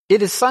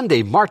It is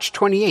Sunday, March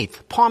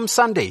 28th, Palm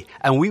Sunday,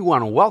 and we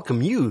want to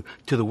welcome you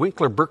to the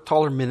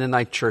Winkler-Bergthaler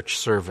Mennonite Church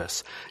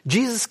service.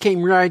 Jesus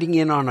came riding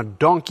in on a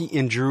donkey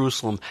in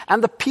Jerusalem,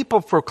 and the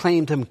people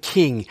proclaimed him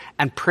king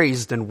and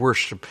praised and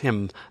worshiped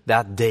him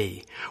that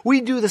day.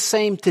 We do the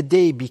same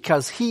today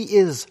because he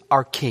is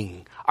our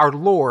king, our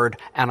Lord,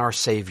 and our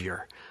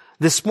Savior.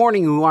 This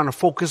morning we want to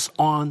focus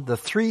on the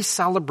three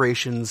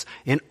celebrations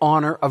in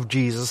honor of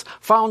Jesus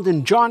found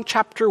in John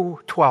chapter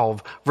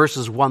 12,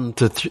 verses 1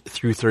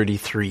 through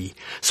 33.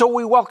 So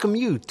we welcome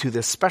you to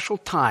this special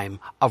time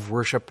of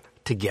worship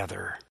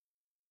together.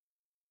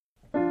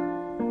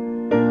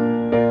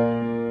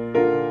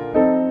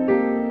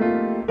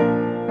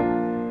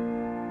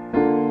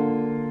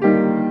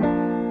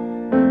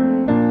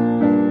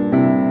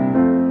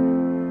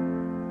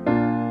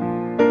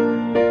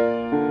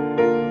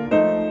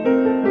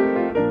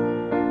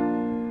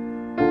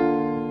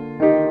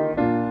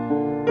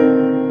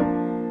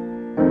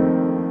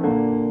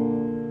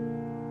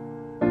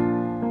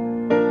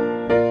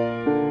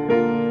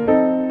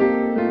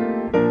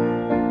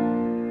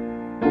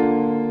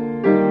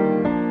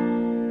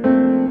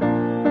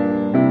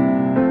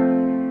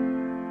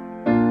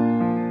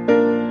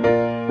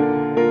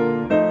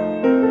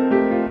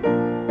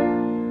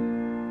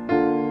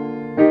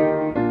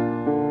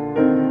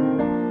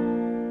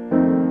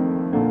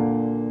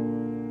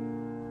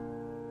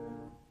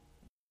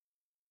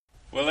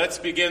 Let's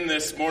begin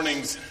this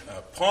morning's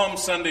Palm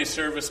Sunday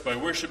service by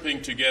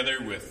worshiping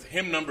together with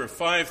hymn number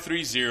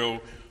 530,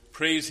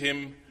 Praise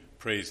Him,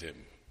 Praise Him.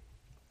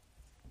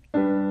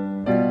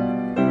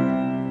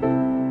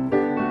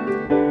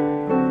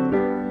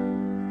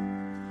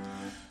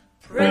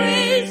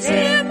 Praise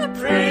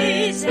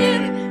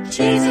Him,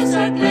 Jesus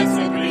our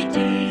blessed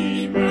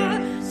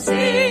Redeemer.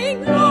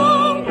 Sing,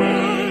 oh,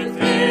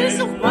 earth is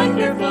a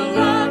wonderful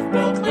love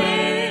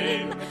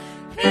proclaim.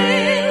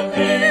 Hail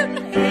Him,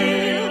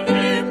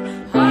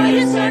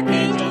 highest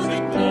archangels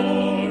in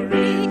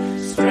glory.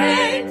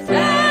 Strength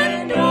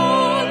and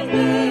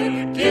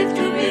honor give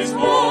to His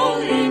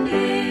holy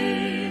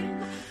name.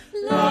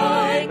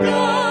 Like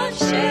a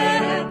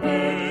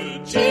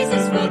shepherd,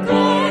 Jesus will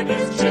guard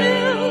His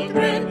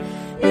children.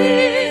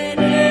 In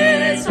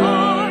His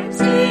arms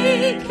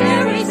He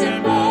carries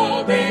them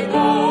all day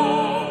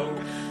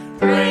long.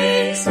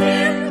 Praise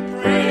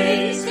Him,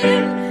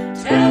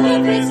 tell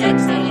of His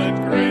excellent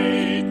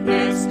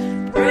greatness.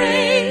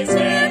 Praise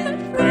Him,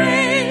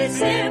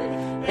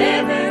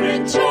 ever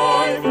in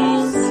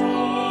joyful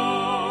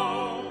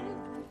song.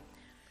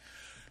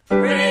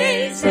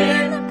 Praise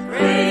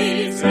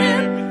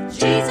Him,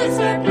 Jesus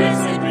our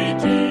blessed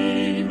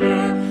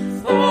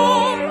Redeemer. For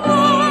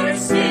our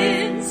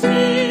sins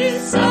He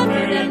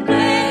suffered and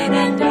bled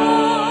and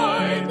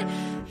died.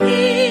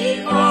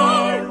 He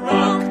our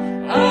rock,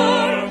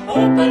 our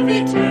hope of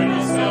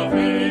eternal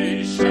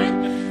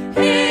salvation.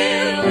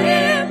 Hail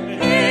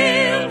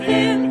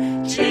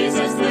Him,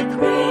 Jesus the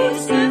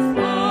crucified.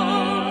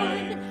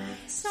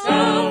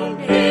 Sound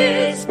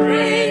His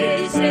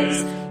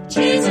praises,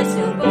 Jesus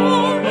who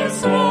bore our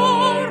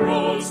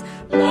sorrows.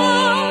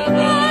 Love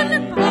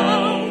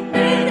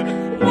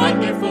unbounded,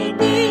 wonderful,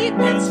 deep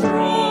and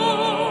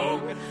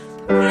strong.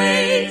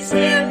 Praise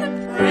Him,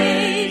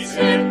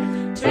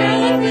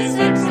 tell of His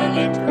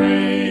excellent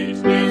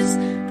greatness.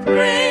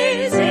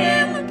 Praise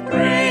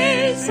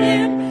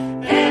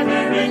Him,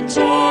 ever in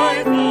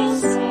joyful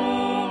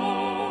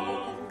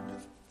song.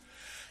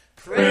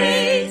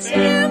 Praise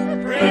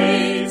Him,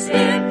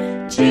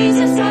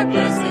 Jesus our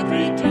blessed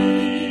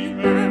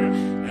Redeemer.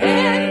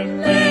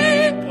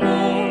 Heavenly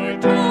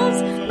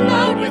portals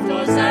loud with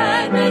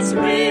hosannas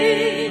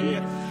ring.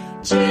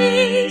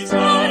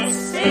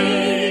 Jesus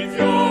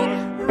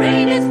Savior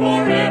reigneth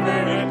forever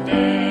and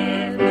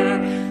ever.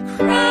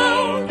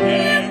 Crown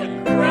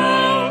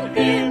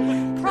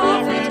Him,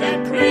 prophet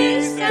and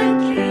priest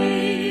and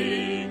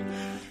king.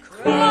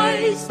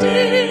 Christ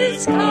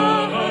is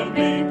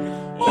coming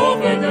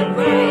over the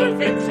world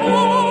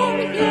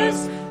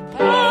victorious.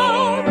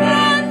 Power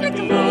and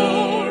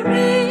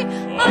glory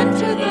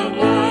unto the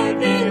Lord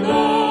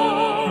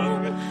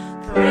belong.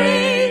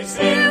 Praise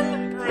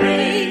Him,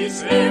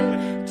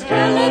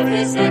 tell of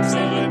His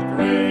excellent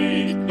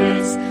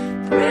greatness.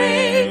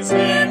 Praise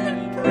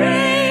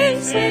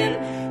Him,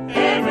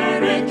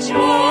 ever in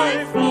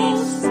joyful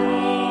song.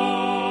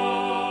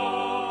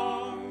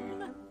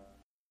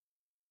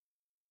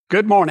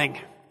 Good morning.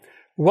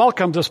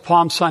 Welcome this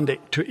Palm Sunday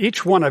to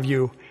each one of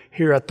you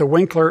here at the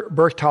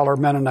Winkler-Bergthaler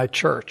Mennonite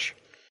Church.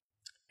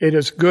 It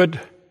is good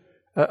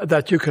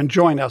that you can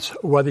join us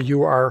whether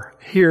you are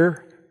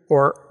here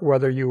or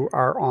whether you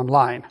are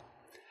online.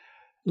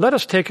 Let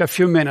us take a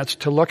few minutes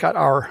to look at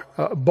our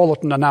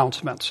bulletin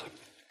announcements.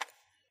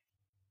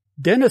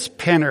 Dennis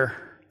Penner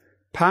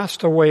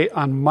passed away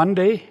on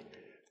Monday,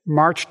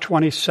 March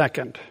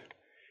 22nd.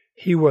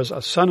 He was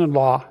a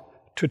son-in-law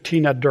to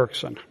Tina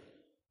Dirksen.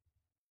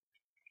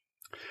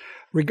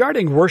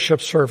 Regarding worship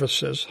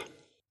services,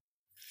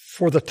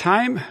 for the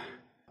time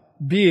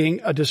being,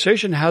 a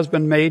decision has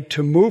been made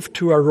to move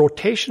to a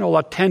rotational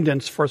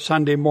attendance for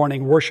Sunday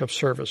morning worship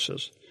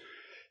services.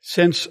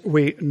 Since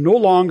we no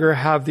longer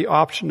have the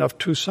option of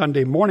 2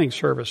 Sunday morning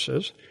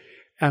services,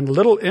 and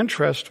little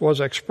interest was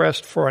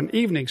expressed for an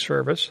evening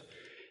service,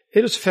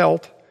 it is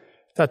felt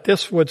that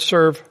this would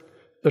serve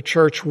the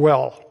church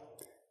well.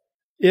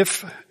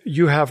 If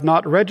you have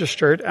not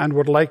registered and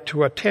would like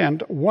to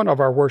attend one of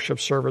our worship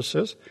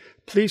services,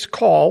 please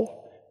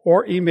call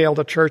or email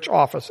the church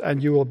office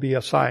and you will be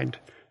assigned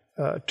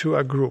to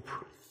a group.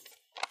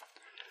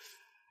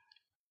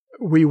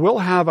 We will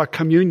have a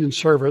communion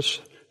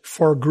service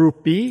for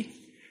Group B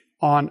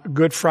on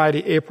Good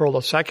Friday, April the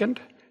 2nd,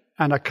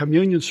 and a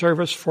communion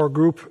service for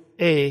Group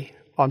A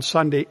on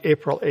Sunday,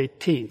 April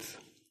 18th.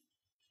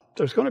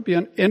 There's going to be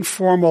an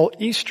informal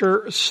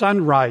Easter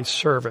sunrise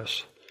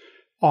service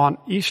on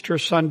Easter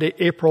Sunday,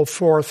 April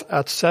 4th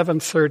at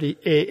 7:30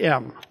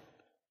 a.m.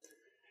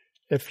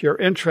 If you're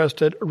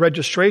interested,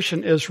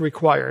 registration is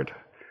required.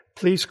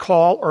 Please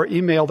call or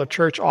email the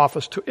church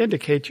office to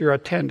indicate your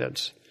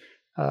attendance.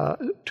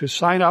 To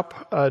sign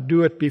up,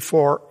 do it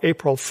before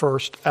April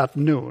 1st at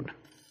noon.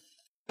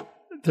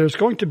 There's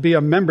going to be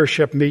a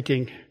membership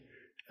meeting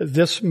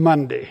this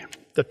Monday,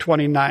 the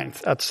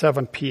 29th, at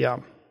 7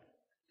 p.m.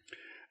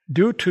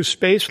 Due to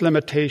space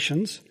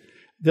limitations,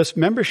 this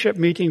membership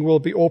meeting will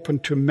be open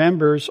to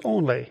members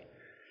only.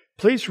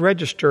 Please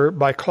register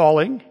by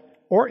calling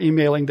or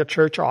emailing the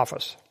church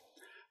office.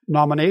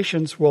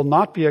 Nominations will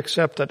not be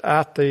accepted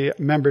at the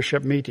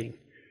membership meeting.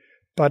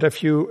 But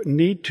if you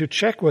need to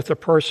check with the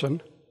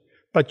person,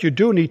 you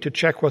do need to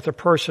check with the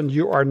person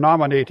you are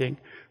nominating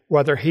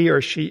whether he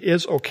or she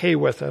is okay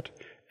with it,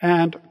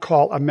 and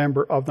call a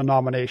member of the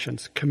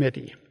nominations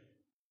committee.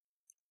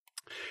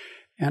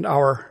 And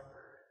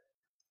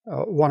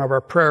one of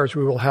our prayers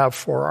we will have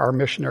for our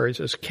missionaries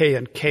is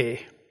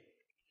K&K.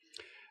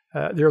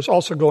 There's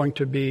also going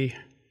to be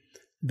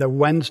the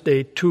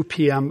Wednesday 2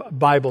 p.m.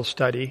 Bible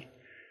study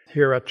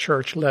here at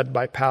church led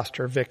by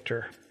Pastor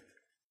Victor.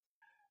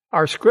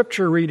 Our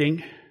scripture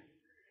reading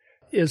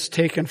is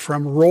taken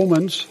from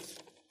Romans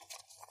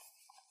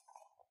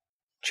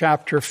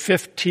chapter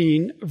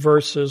 15,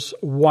 verses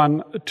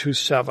 1 to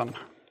 7.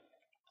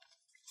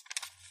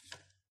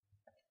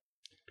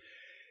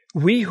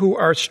 We who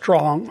are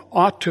strong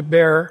ought to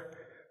bear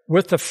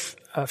with the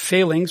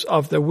failings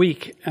of the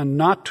weak and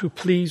not to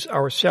please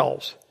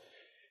ourselves.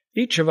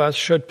 Each of us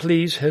should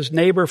please his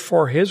neighbor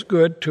for his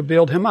good to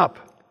build him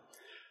up.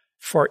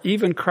 For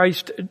even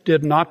Christ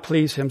did not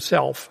please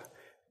himself,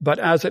 but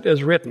as it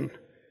is written,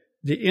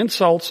 the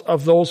insults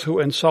of those who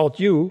insult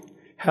you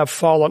have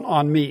fallen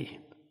on me.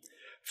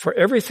 For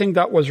everything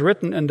that was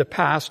written in the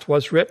past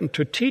was written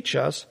to teach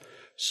us,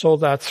 so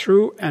that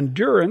through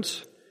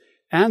endurance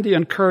and the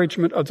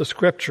encouragement of the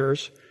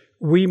Scriptures,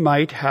 we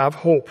might have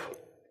hope.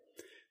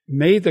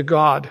 May the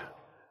God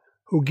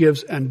who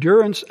gives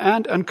endurance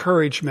and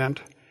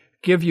encouragement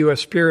give you a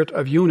spirit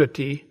of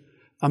unity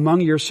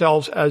among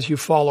yourselves as you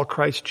follow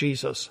Christ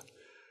Jesus,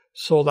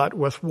 so that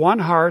with one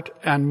heart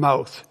and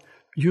mouth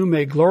you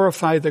may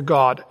glorify the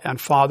God and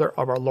Father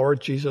of our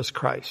Lord Jesus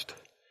Christ.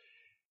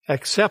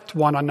 Accept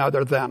one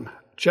another then,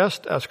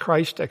 just as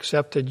Christ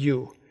accepted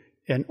you,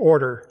 in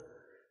order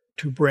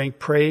to bring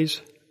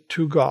praise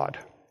to God.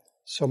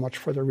 So much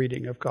for the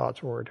reading of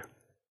God's Word.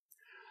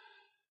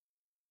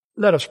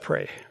 Let us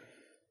pray.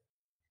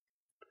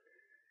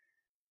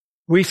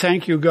 We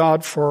thank you,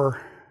 God,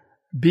 for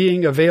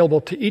being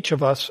available to each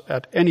of us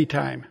at any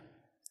time.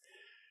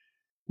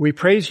 We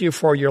praise you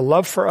for your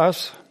love for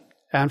us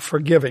and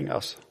forgiving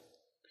us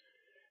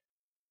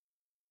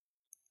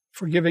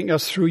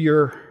through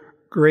your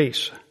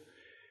grace.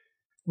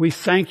 We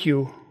thank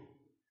you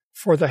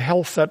for the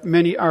health that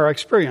many are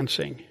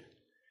experiencing.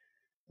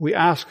 We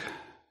ask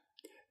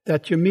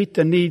that you meet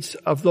the needs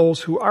of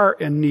those who are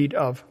in need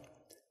of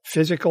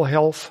physical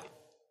health,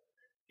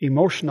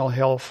 emotional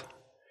health,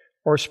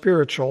 or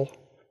spiritual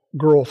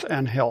growth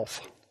and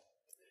health.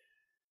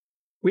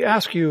 We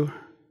ask you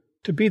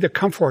to be the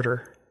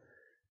comforter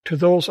to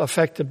those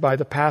affected by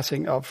the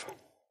passing of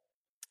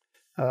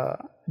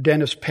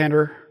Dennis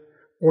Penner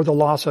or the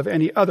loss of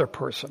any other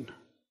person.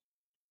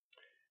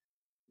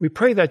 We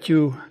pray that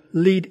you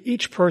lead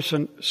each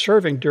person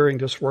serving during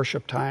this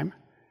worship time,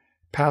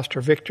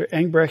 Pastor Victor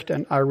Engbrecht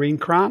and Irene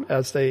Kran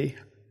as they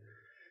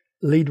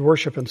lead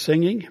worship and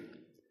singing,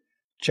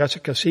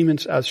 Jessica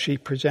Siemens as she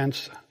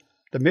presents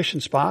the mission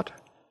spot,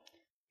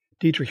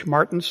 Dietrich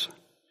Martens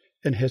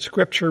in his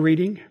scripture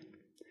reading,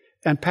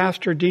 and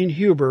Pastor Dean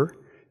Huber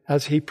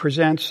as he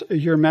presents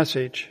your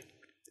message,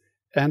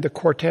 and the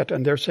quartet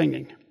and their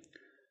singing.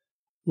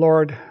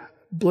 Lord,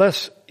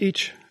 bless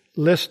each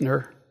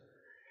listener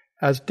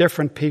as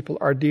different people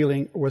are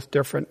dealing with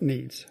different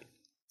needs.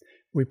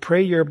 We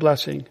pray your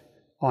blessing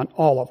on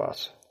all of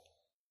us.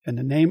 In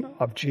the name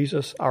of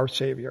Jesus, our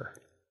Savior.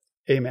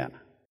 Amen.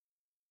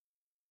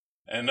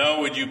 And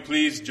now would you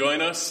please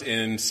join us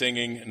in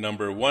singing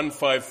number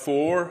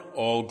 154,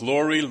 All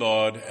Glory,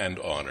 Laud, and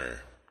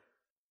Honor.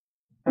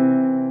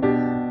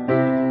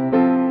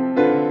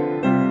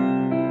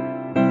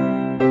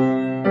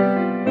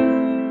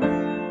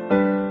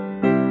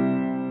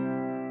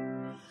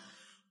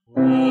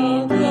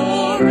 All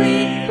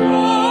glory,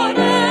 Lord.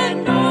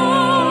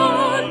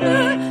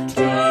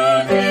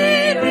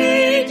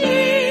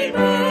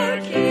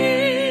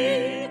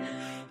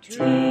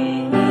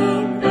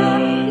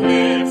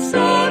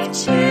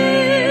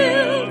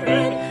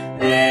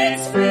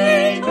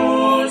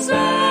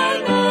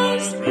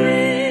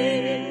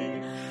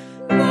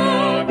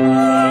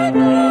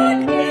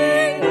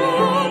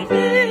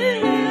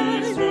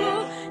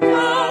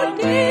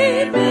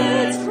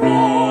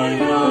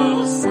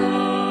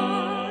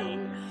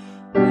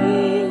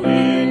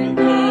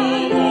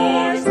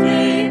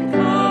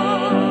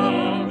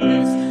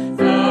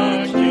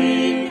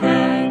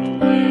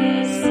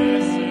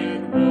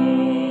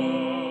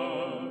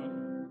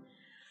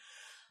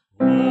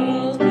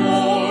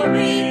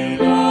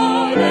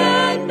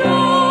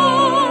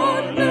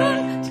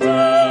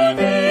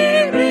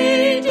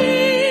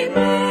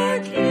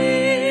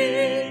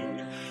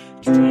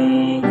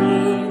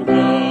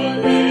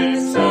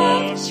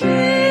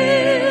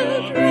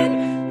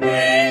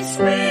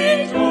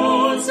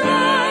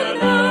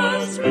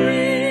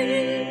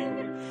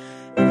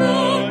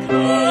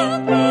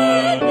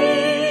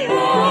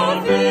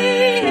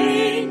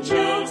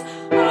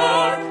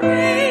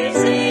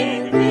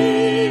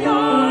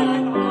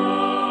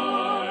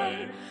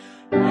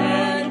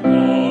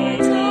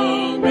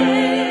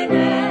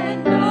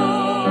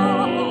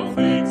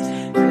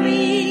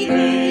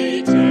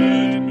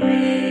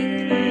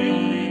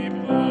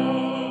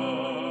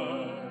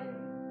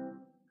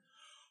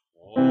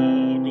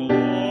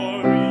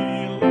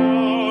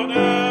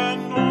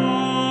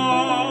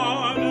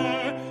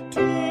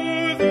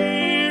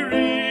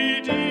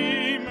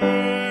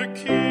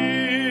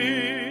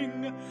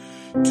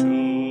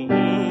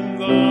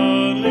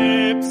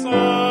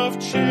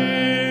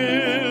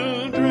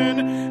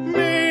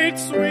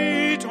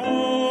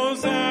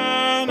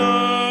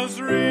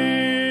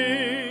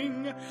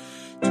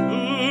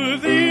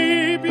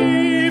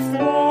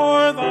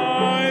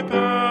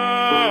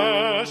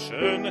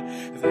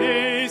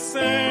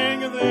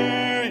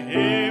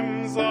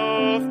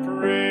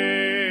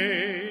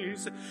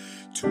 praise.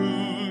 To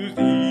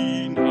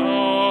thee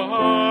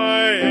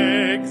now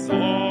exalted,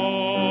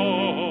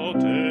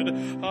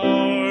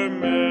 our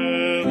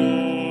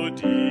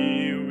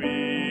melody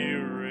we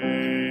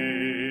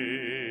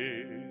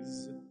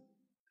raise.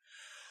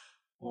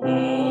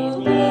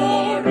 All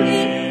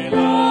glory,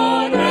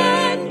 Lord,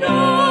 and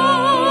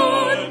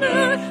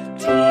honor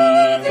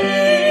to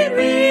thee,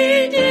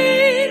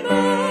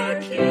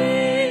 Redeemer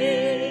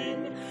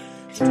King,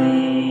 to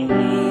whom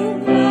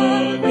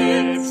the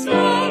lips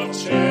of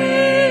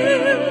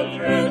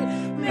children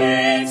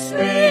make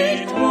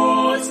sweet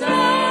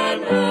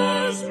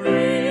hosannas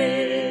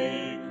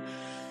ring.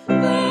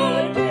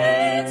 The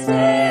gates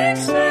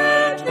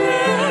accept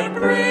their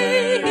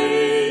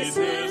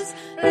praises,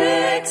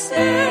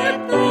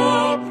 accept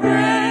the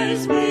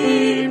praise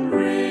we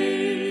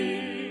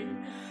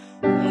bring.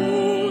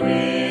 Oh,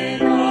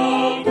 in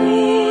all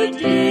good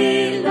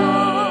delightest,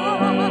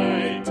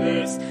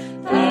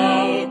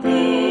 thou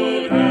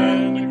good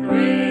and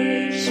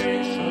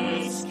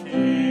gracious King.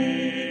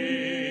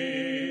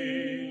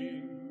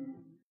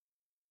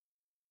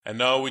 And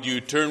now would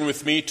you turn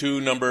with me to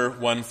number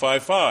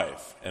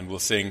 155, and we'll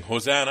sing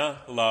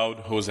Hosanna, Loud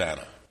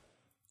Hosanna.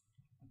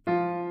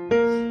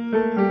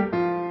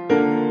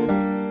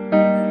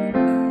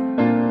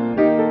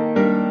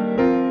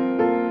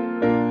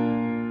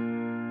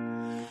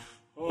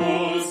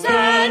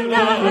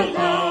 Hosanna,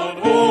 loud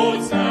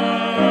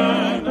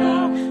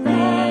Hosanna,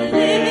 the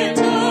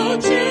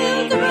little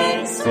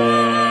children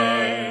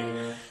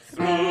sang.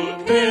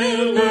 Through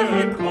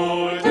pillared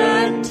court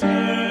and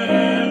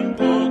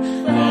temple,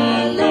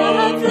 the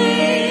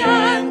lovely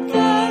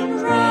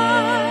anthem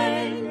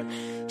rang.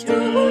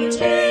 To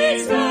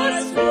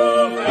Jesus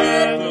who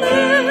had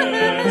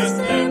blessed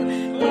them,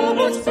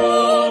 Lord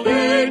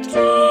folded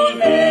to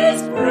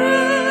his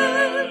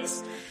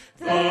breast.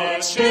 The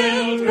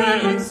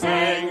children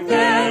sang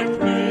their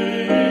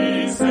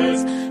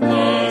praises,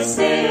 the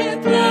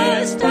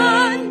simplest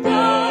and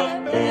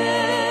the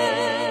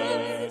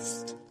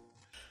best.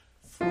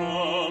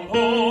 From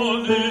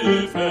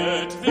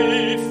Olivet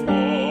they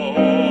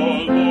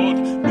followed,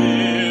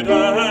 mid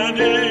an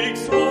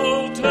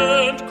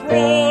exultant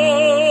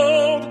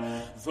crowd,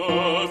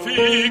 the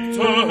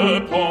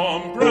victor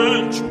palm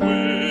branch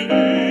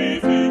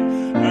waving,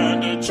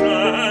 and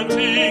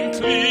chanting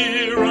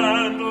clear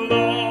and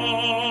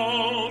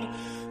loud.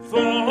 The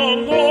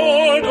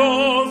Lord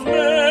of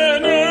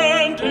men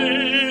and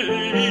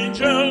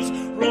angels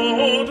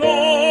rode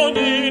on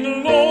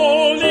in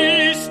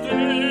lowly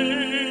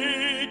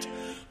state,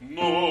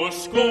 nor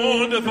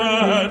scorned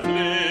that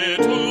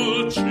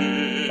little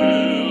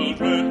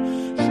children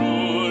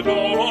should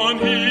on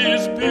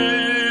his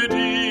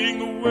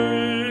bidding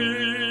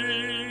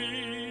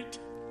wait.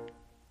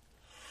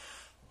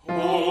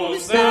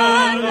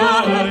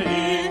 Hosanna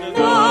in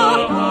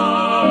the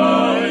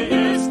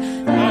highest,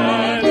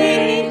 that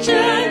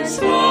ancient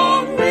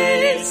song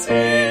we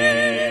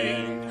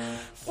sing.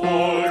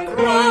 For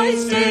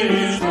Christ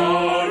is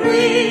our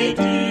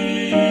Redeemer,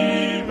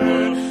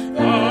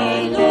 the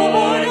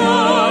Lord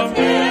of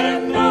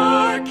heaven,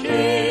 our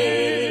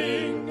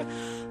King.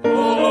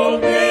 Oh,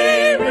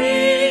 may we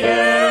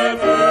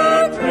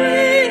ever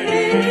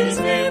praise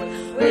him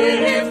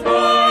with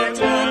heart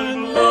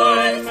and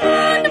life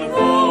and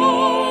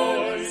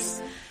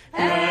voice,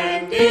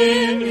 and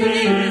in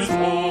his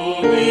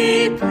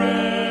holy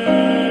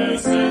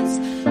presence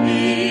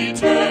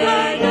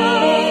eternally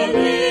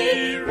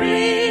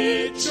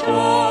rejoice.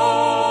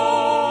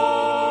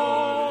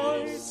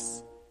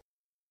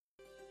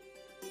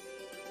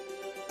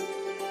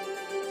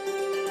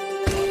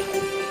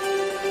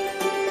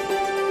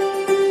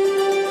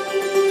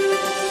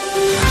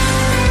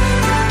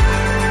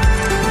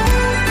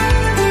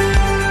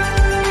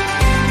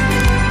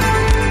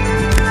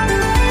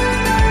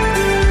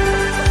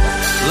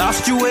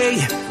 Lost your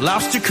way,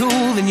 lost your cool,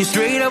 then you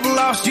straight up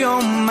lost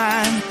your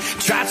mind.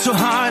 Tried so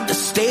hard to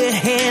stay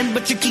ahead,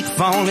 but you keep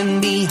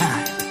falling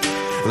behind.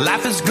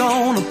 Life is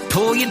gonna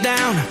pull you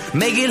down,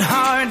 make it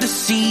hard to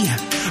see,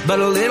 but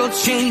a little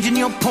change in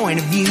your point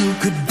of view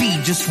could be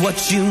just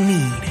what you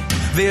need.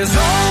 There's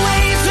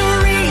always a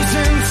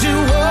reason to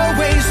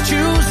always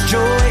choose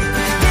joy.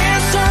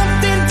 There's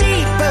something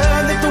deeper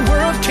that the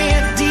world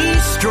can't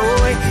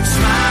destroy.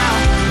 Smile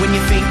when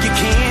you think you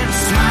can't.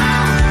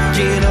 Smile,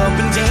 get up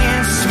and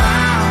dance.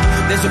 Smile,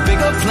 there's a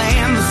bigger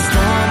plan. The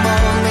storm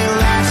only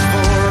lasts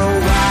for a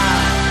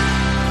while,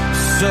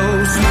 so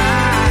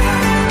smile.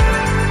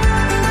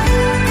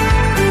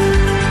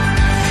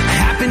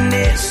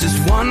 Happiness is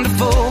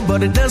wonderful,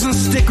 but it doesn't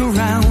stick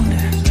around.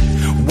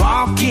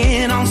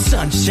 Walking on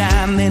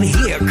sunshine, then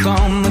here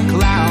come the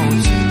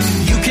clouds.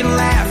 You can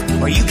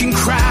laugh or you can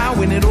cry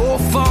when it all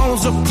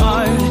falls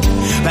apart,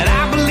 but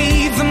I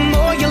believe the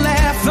more you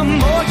laugh, the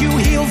more you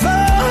heal the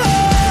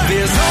heart.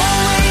 There's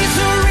always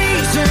a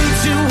reason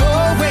to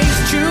always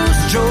choose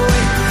joy.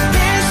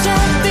 There's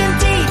something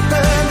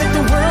deeper that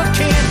the world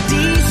can't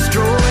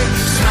destroy.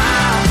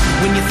 Smile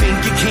when you think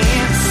you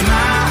can't.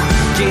 Smile,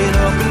 get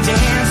up and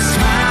dance.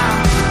 Smile,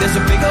 there's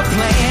a bigger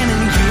plan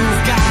and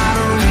you've got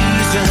a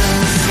reason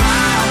to smile.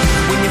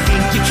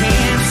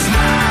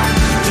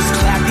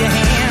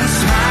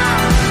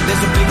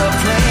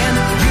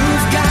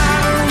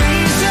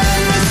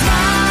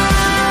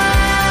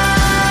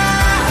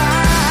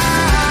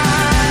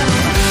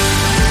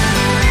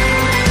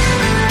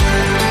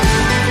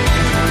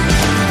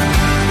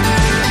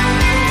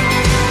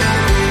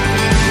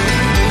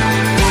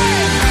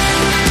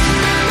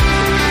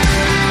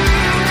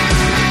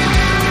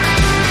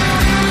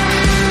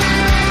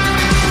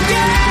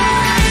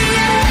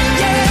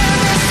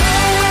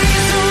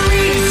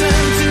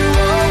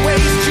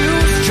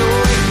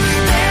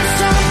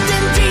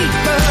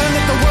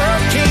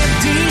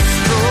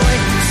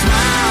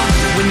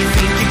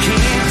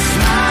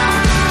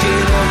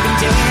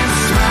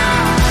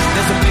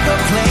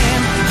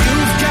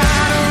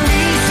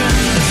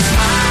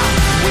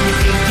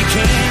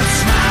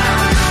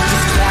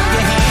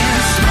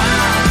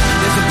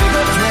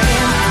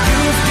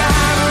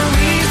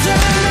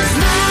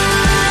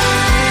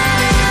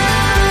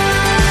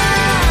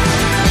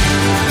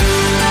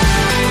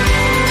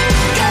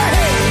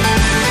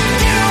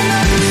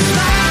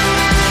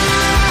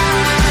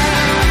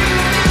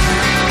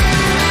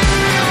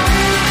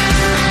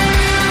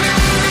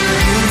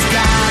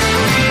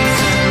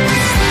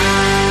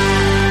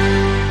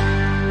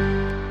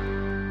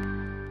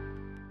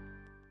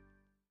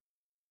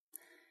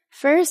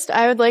 First,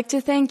 I would like to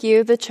thank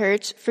you, the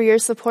church, for your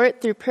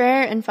support through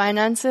prayer and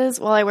finances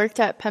while I worked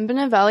at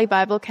Pembina Valley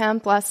Bible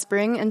Camp last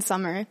spring and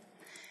summer.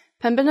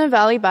 Pembina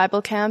Valley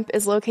Bible Camp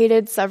is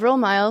located several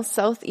miles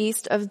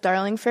southeast of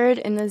Darlingford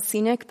in the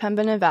scenic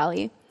Pembina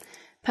Valley.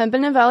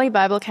 Pembina Valley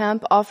Bible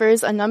Camp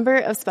offers a number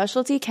of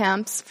specialty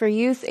camps for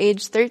youth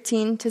aged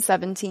 13 to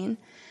 17.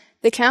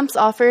 The camps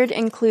offered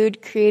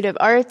include creative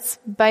arts,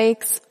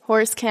 bikes,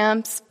 horse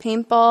camps,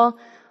 paintball,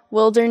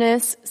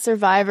 wilderness,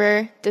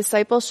 survivor,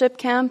 discipleship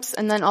camps,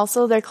 and then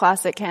also their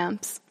classic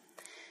camps.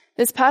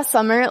 This past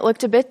summer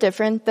looked a bit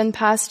different than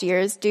past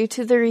years due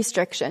to the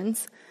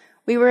restrictions.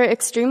 We were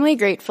extremely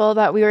grateful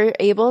that we were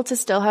able to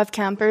still have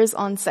campers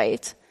on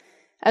site.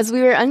 As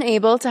we were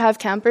unable to have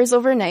campers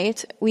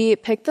overnight, we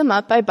picked them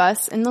up by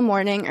bus in the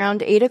morning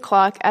around 8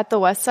 o'clock at the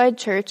Westside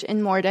Church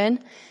in Morden,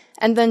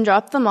 and then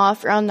dropped them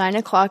off around 9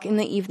 o'clock in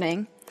the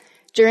evening.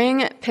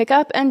 During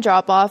pickup and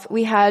drop-off,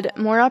 we had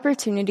more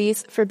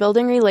opportunities for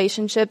building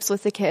relationships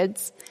with the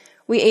kids.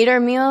 We ate our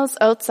meals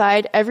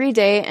outside every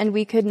day, and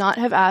we could not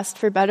have asked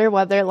for better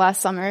weather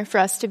last summer for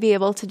us to be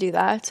able to do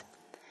that.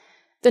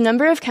 The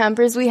number of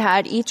campers we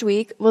had each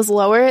week was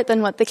lower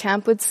than what the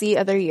camp would see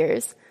other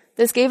years.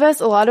 This gave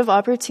us a lot of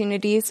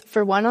opportunities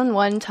for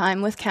one-on-one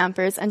time with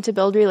campers and to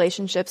build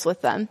relationships with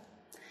them.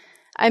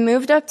 I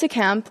moved up to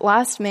camp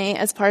last May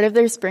as part of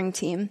their spring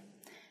team.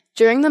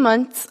 During the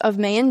months of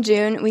May and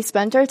June, we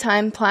spent our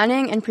time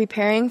planning and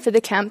preparing for the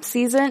camp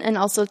season and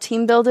also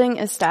team building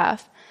as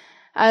staff.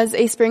 As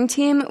a spring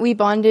team, we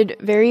bonded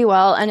very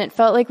well and it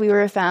felt like we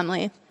were a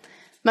family.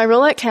 My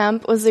role at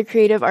camp was the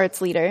creative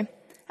arts leader.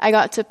 I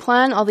got to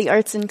plan all the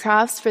arts and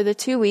crafts for the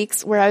 2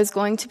 weeks where I was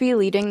going to be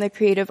leading the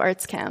creative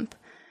arts camp.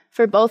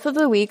 For both of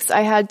the weeks,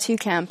 I had 2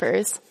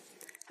 campers.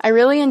 I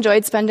really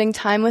enjoyed spending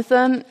time with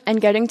them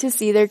and getting to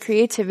see their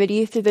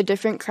creativity through the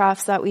different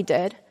crafts that we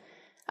did.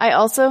 I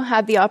also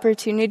had the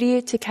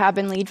opportunity to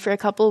cabin lead for a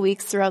couple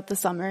weeks throughout the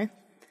summer.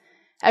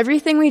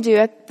 Everything we do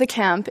at the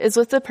camp is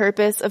with the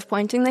purpose of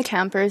pointing the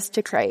campers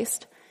to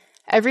Christ.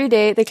 Every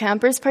day, the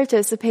campers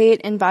participate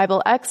in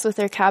Bible X with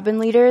their cabin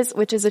leaders,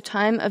 which is a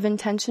time of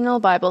intentional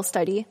Bible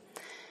study.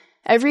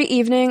 Every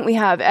evening, we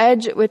have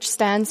EDGE, which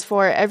stands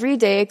for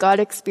Everyday God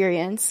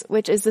Experience,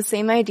 which is the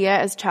same idea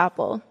as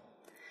chapel.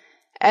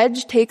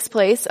 EDGE takes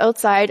place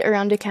outside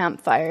around a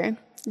campfire.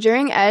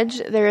 During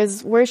EDGE, there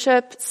is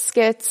worship,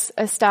 skits,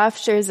 a staff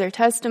shares their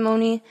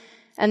testimony,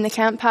 and the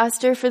camp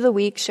pastor for the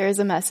week shares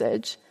a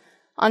message.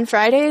 On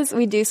Fridays,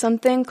 we do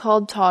something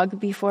called TOG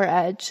before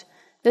EDGE.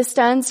 This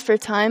stands for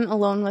Time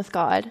Alone with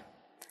God.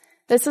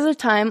 This is a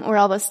time where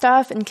all the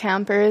staff and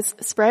campers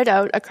spread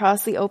out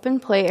across the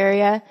open play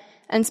area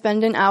and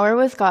spend an hour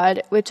with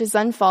God, which is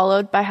then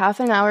followed by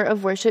half an hour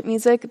of worship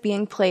music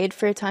being played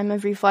for a time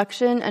of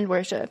reflection and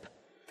worship.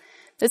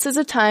 This is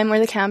a time where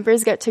the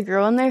campers get to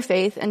grow in their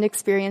faith and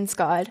experience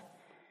God.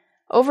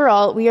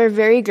 Overall, we are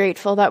very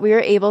grateful that we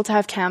were able to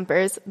have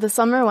campers. The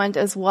summer went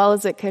as well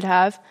as it could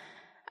have.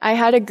 I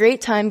had a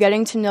great time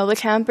getting to know the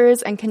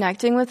campers and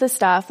connecting with the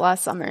staff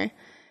last summer.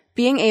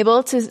 Being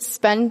able to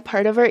spend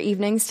part of our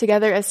evenings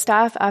together as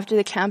staff after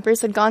the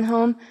campers had gone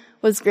home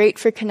was great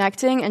for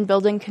connecting and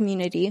building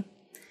community.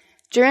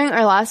 During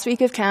our last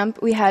week of camp,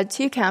 we had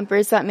 2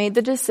 campers that made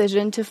the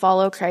decision to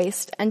follow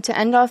Christ, and to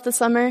end off the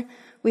summer,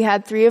 we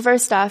had 3 of our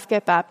staff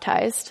get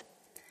baptized.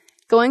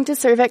 Going to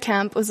serve at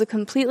camp was a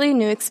completely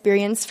new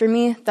experience for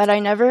me that I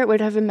never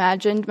would have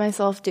imagined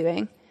myself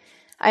doing.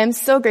 I am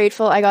so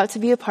grateful I got to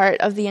be a part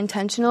of the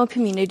intentional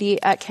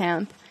community at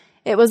camp.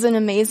 It was an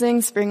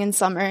amazing spring and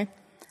summer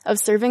of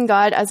serving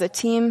God as a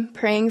team,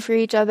 praying for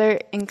each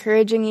other,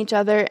 encouraging each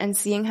other, and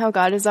seeing how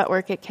God is at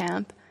work at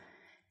camp.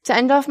 To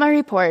end off my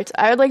report,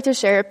 I would like to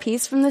share a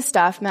piece from the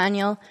staff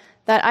manual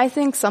that I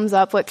think sums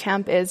up what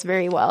camp is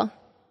very well.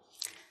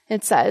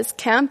 It says,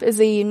 "Camp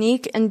is a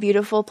unique and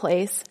beautiful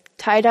place.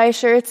 Tie-dye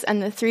shirts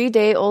and the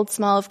 3-day-old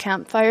smell of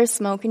campfire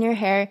smoke in your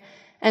hair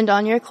and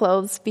on your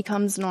clothes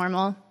becomes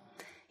normal.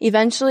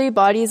 Eventually,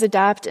 bodies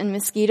adapt and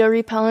mosquito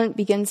repellent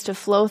begins to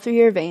flow through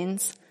your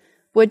veins.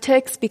 Wood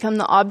ticks become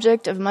the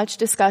object of much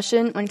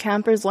discussion when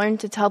campers learn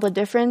to tell the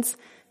difference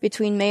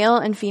between male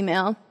and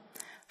female.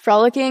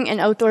 Frolicking and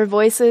outdoor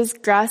voices,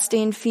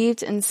 grass-stained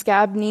feet, and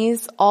scabbed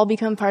knees all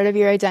become part of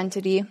your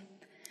identity.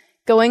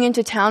 Going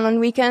into town on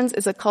weekends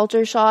is a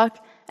culture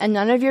shock, and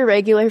none of your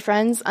regular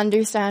friends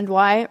understand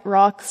why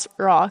rocks.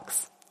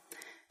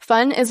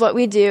 Fun is what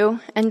we do,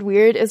 and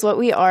weird is what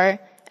we are,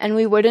 and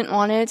we wouldn't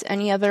want it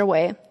any other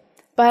way.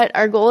 But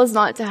our goal is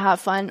not to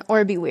have fun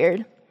or be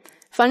weird.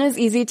 Fun is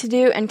easy to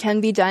do and can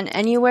be done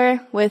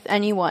anywhere with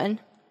anyone.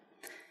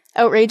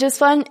 Outrageous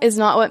fun is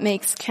not what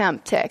makes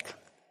camp tick.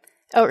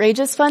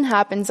 Outrageous fun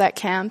happens at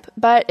camp,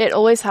 but it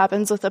always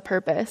happens with a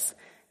purpose.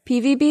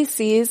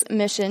 PVBC's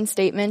mission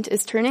statement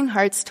is turning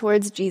hearts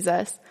towards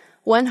Jesus,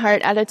 one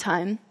heart at a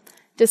time.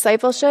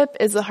 Discipleship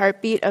is the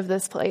heartbeat of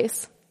this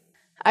place.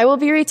 I will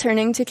be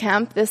returning to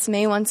camp this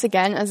May once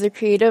again as a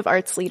creative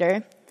arts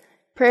leader.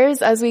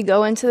 Prayers as we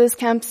go into this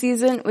camp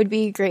season would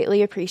be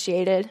greatly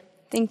appreciated.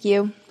 Thank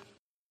you.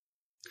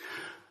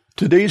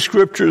 Today's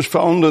scripture is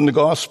found in the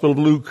Gospel of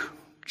Luke,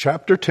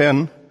 chapter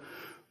 10,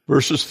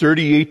 verses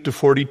 38 to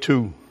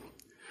 42.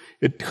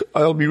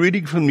 I'll be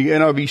reading from the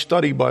NIV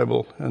Study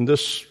Bible, and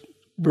this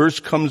verse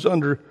comes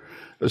under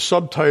a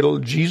subtitle,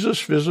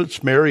 Jesus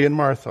Visits Mary and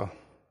Martha.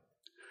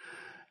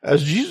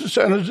 As Jesus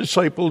and his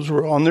disciples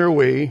were on their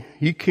way,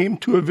 he came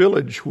to a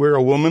village where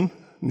a woman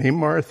named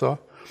Martha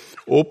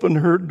opened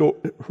her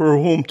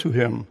home to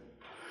him.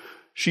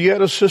 She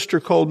had a sister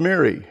called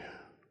Mary,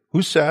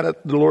 who sat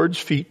at the Lord's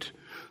feet,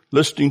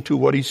 listening to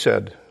what he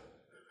said.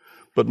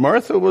 But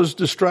Martha was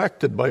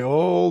distracted by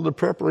all the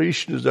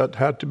preparations that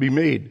had to be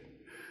made.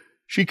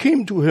 She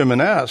came to him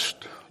and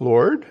asked,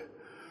 "Lord,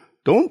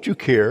 don't you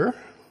care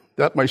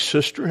that my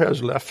sister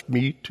has left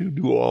me to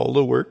do all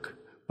the work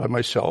by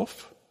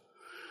myself?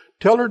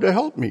 Tell her to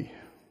help me."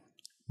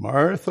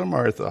 "Martha,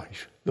 Martha,"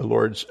 the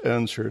Lord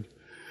answered,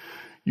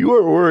 "you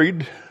are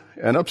worried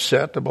and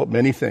upset about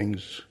many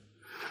things,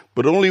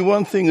 but only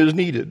one thing is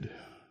needed.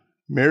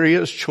 Mary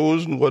has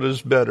chosen what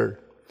is better,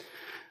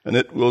 and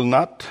it will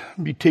not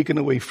be taken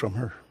away from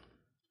her."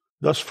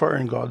 Thus far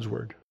in God's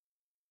Word.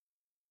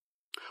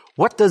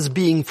 What does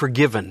being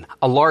forgiven,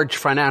 a large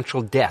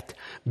financial debt,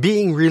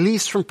 being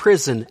released from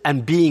prison,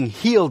 and being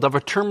healed of a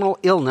terminal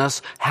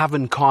illness have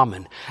in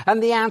common?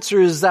 And the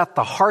answer is that in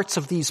the hearts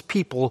of these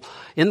people,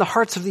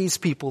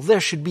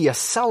 there should be a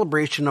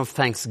celebration of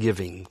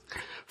thanksgiving.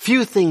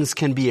 Few things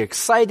can be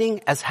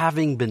exciting as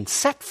having been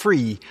set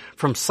free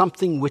from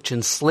something which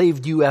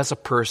enslaved you as a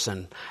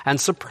person.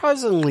 And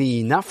surprisingly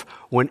enough,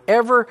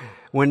 whenever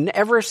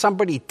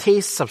somebody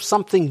tastes of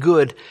something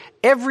good,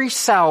 every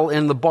cell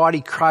in the body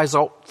cries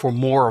out for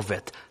more of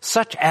it,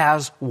 such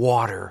as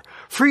water.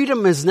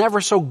 Freedom is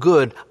never so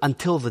good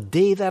until the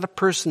day that a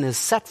person is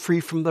set free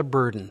from the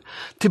burden.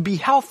 To be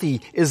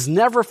healthy is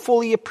never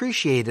fully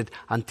appreciated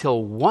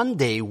until one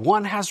day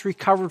one has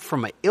recovered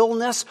from an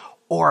illness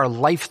or a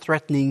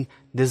life-threatening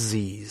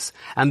disease.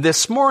 And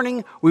this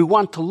morning, we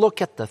want to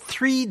look at the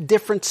 3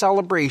 different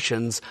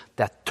celebrations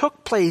that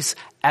took place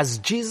as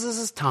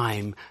Jesus'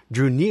 time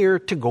drew near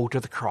to go to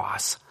the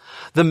cross.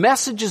 The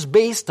message is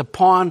based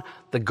upon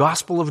the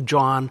Gospel of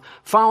John,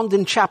 found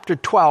in chapter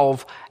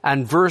 12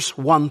 and verse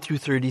 1 through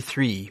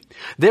 33.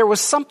 There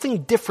was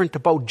something different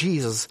about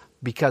Jesus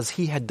because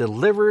he had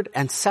delivered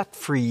and set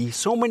free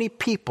so many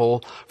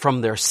people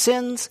from their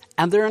sins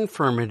and their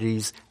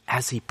infirmities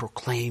as he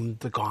proclaimed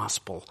the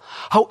gospel.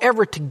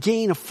 However, to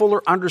gain a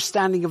fuller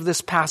understanding of this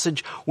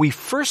passage, we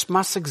first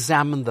must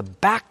examine the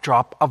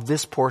backdrop of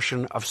this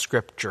portion of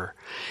Scripture.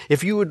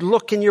 If you would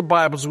look in your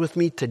Bibles with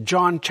me to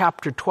John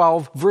chapter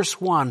 12,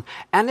 verse 1,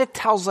 and it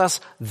tells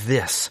us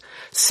this: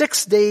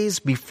 6 days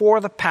before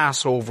the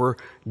Passover,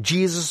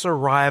 Jesus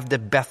arrived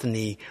at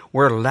Bethany,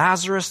 where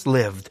Lazarus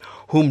lived,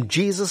 whom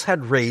Jesus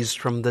had raised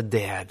from the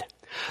dead.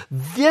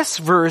 This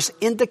verse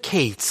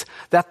indicates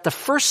that the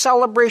first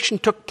celebration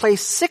took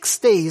place 6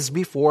 days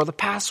before the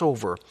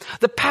Passover.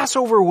 The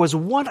Passover was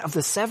one of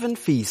the 7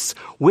 feasts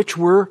which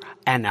were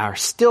and are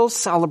still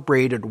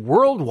celebrated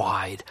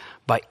worldwide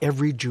by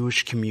every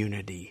Jewish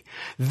community.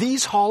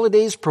 These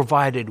holidays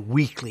provided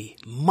weekly,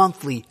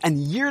 monthly, and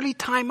yearly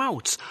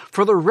timeouts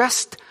for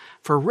rest,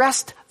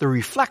 the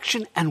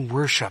reflection, and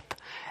worship.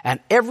 And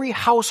every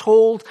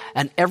household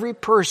and every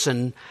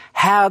person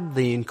had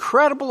the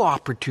incredible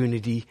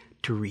opportunity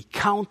to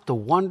recount the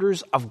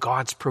wonders of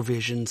God's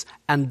provisions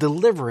and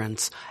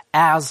deliverance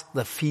as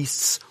the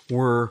feasts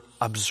were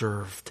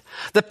observed.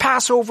 The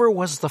Passover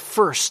was the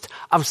first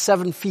of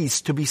 7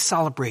 feasts to be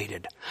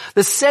celebrated.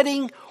 The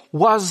setting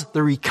was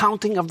the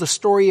recounting of the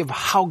story of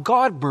how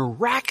God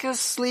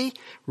miraculously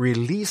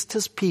released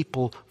his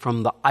people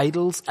from the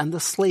idols and the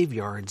slave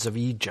yards of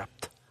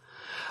Egypt.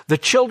 The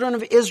children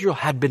of Israel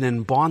had been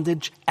in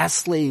bondage as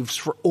slaves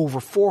for over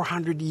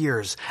 400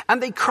 years,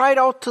 and they cried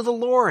out to the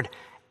Lord,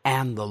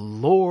 and the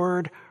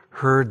Lord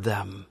heard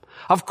them.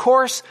 Of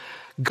course,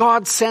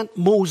 God sent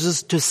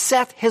Moses to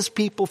set his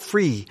people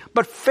free,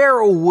 but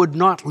Pharaoh would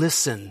not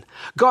listen.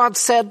 God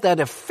said that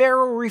if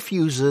Pharaoh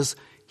refuses,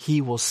 he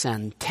will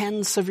send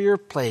 10 severe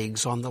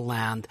plagues on the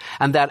land,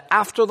 and that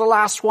after the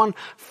last one,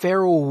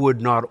 Pharaoh would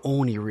not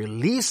only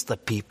release the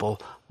people,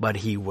 but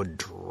he would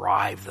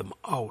drive them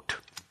out.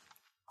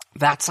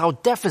 That's how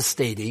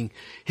devastating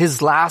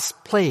his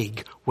last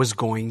plague was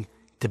going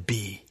to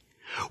be.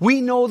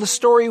 We know the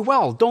story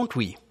well, don't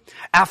we?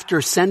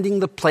 After sending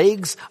the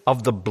plagues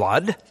of the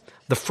blood,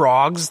 the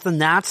frogs, the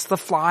gnats, the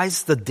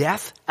flies, the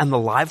death of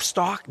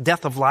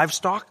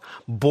livestock,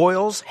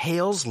 boils,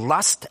 hails,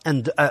 lust,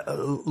 and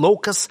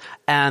locusts,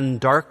 and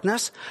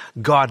darkness,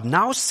 God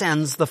now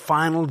sends the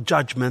final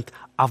judgment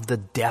of the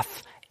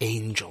death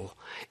angel.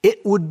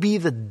 It would be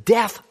the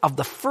death of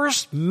the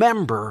first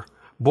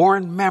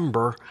born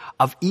member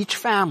of each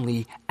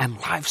family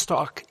and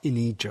livestock in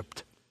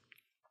Egypt.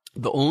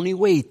 The only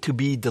way to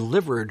be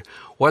delivered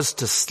was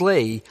to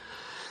slay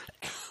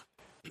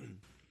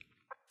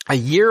a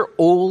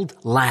year-old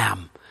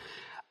lamb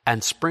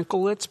and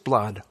sprinkle its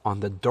blood on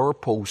the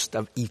doorpost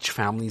of each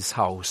family's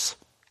house.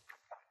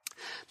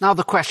 Now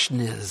the question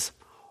is,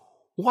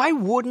 why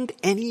wouldn't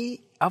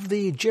any of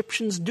the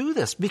Egyptians do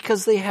this?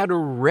 Because they had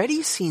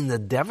already seen the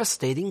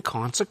devastating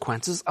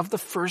consequences of the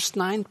first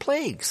 9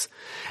 plagues.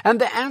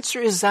 And the answer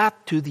is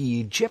that to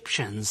the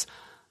Egyptians,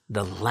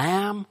 the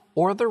lamb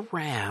or the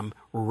ram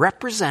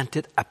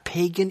represented a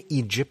pagan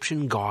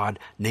Egyptian god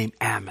named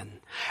Ammon.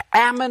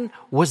 Ammon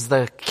was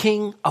the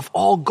king of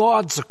all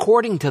gods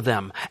according to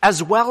them,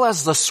 as well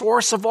as the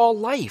source of all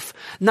life.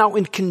 Now,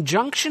 in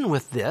conjunction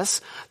with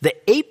this, the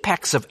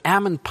apex of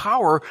Ammon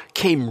power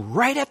came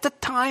right at the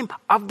time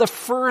of the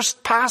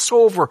first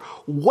Passover.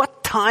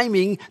 What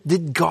timing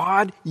did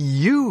God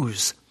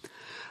use?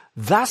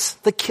 Thus,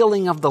 the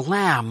killing of the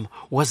lamb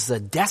was the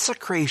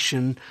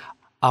desecration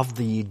of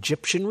the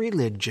Egyptian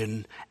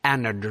religion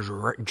and a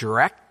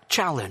direct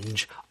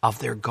challenge of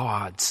their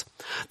gods.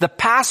 The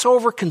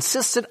Passover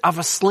consisted of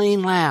a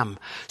slain lamb,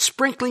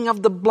 sprinkling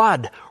of the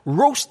blood,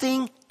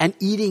 roasting and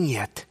eating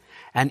it,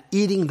 and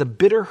eating the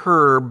bitter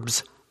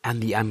herbs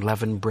and the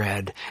unleavened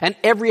bread. And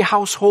every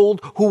household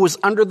who was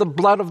under the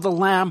blood of the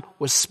lamb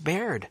was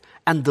spared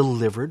and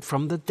delivered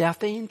from the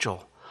death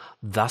angel.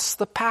 Thus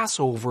the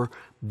Passover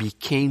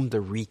became the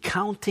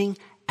recounting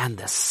and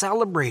the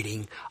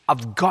celebrating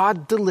of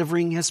God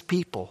delivering his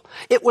people.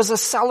 It was a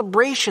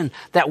celebration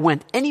that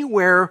went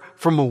anywhere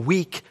from a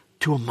week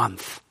to a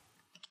month.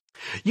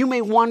 You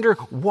may wonder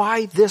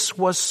why this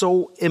was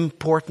so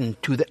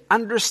important to the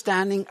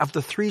understanding of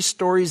the 3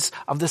 stories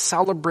of the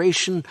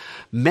celebration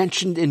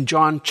mentioned in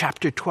John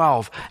chapter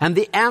 12. And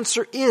the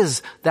answer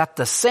is that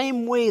the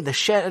same way the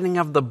shedding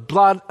of the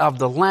blood of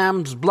the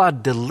lamb's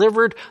blood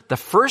delivered the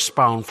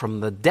firstborn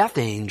from the death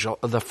angel,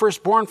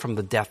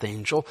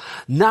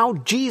 now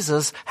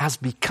Jesus has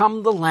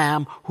become the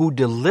lamb who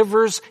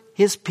delivers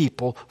his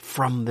people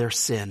from their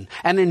sin.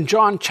 And in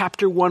John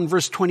chapter 1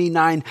 verse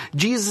 29,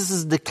 Jesus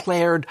is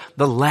declared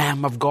the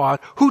Lamb of God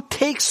who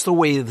takes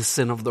away the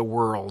sin of the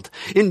world.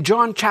 In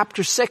John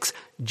chapter 6,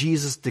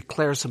 Jesus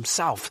declares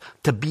himself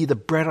to be the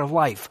bread of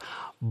life.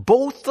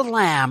 Both the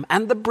lamb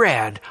and the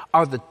bread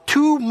are the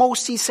 2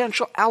 most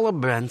essential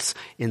elements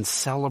in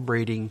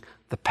celebrating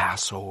the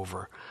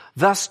Passover.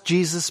 Thus,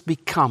 Jesus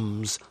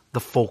becomes the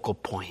focal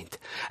point.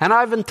 And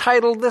I've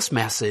entitled this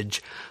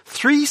message,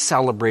 3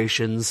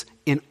 Celebrations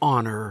in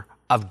Honor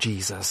of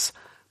Jesus.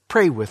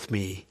 Pray with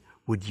me,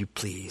 would you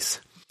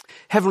please?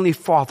 Heavenly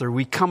Father,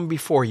 we come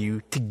before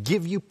you to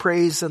give you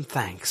praise and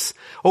thanks.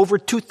 Over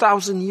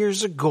 2,000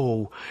 years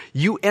ago,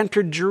 you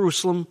entered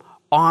Jerusalem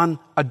on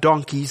a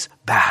donkey's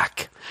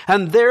back.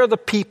 And there the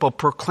people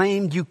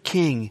proclaimed you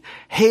king,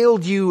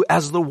 hailed you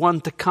as the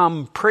one to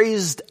come,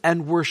 praised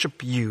and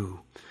worshiped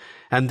you.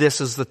 And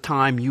this is the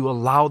time you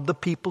allowed the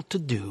people to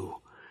do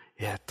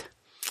it.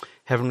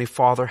 Heavenly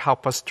Father,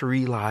 help us to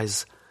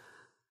realize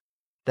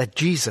that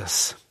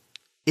Jesus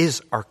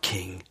is our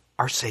King,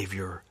 our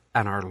Savior,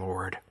 and our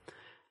Lord.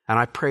 And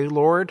I pray,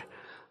 Lord,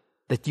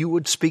 that you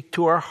would speak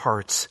to our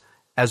hearts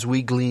as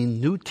we glean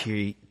new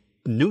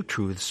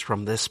truths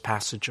from this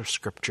passage of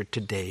Scripture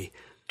today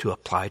to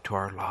apply to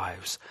our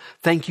lives.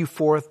 Thank you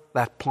for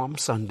that Palm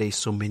Sunday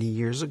so many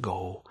years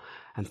ago.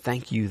 And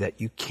thank you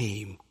that you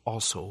came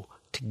also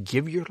to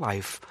give your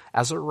life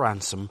as a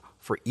ransom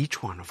for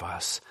each one of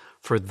us.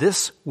 For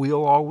this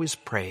we'll always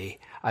pray.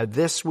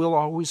 This we'll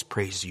always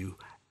praise you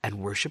and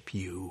worship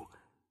you.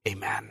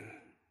 Amen.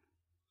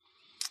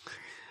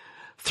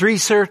 3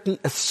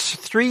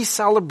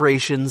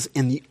 celebrations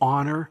in the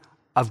honor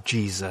of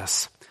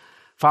Jesus.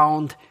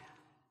 Found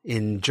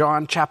in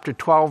John chapter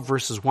 12,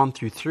 verses 1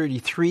 through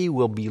 33,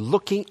 we'll be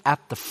looking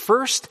at the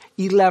first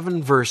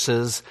 11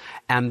 verses,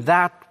 and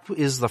that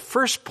is the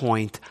first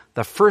point.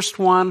 The first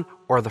one,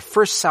 or the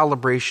first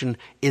celebration,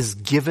 is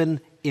given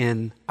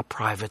in a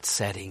private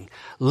setting.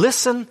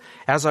 Listen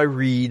as I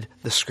read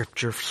the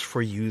scriptures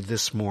for you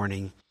this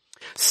morning.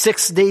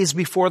 6 days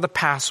before the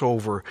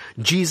Passover,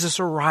 Jesus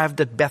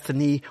arrived at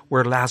Bethany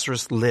where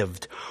Lazarus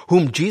lived,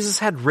 whom Jesus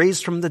had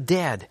raised from the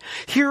dead.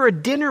 Here a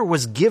dinner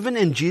was given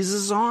in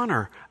Jesus'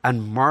 honor,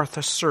 and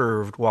Martha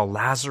served while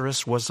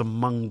Lazarus was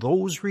among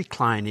those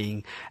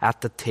reclining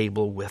at the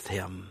table with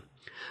him.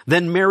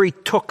 Then Mary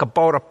took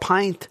about a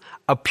pint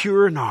of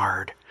pure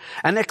nard,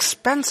 an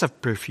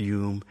expensive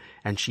perfume,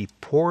 and she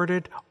poured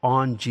it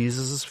on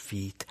Jesus'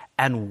 feet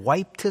and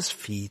wiped his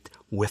feet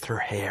with her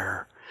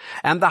hair.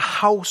 And the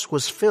house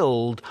was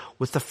filled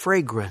with the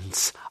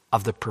fragrance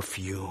of the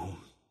perfume.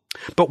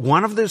 But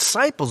one of the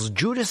disciples,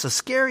 Judas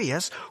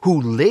Iscariot, who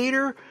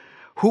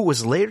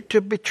was later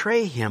to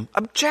betray him,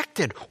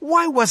 objected.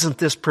 Why wasn't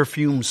this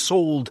perfume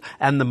sold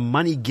and the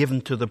money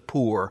given to the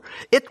poor?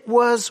 It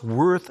was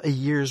worth a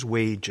year's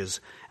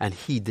wages. And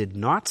he did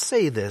not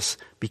say this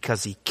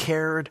because he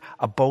cared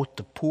about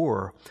the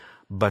poor,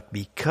 but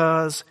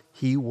because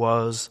he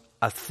was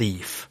a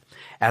thief.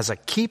 As a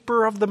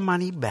keeper of the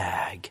money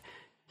bag,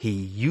 he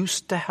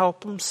used to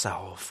help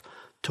himself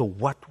to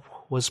what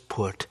was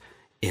put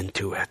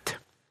into it.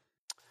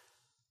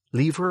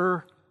 Leave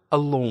her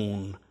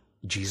alone,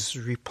 Jesus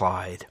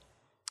replied.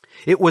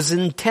 It was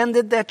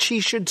intended that she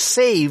should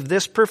save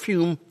this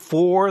perfume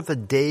for the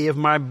day of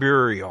my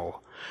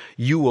burial.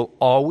 You will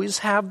always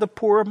have the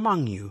poor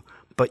among you,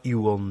 but you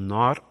will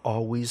not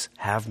always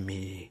have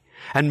me."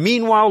 And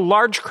meanwhile,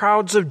 large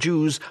crowds of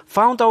Jews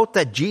found out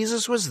that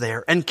Jesus was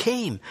there and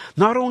came,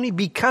 not only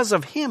because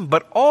of him,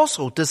 but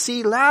also to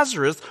see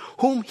Lazarus,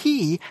 whom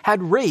he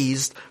had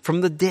raised from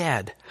the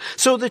dead.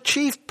 So the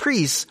chief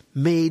priests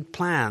made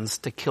plans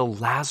to kill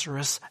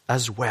Lazarus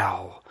as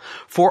well.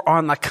 For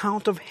on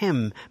account of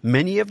him,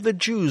 many of the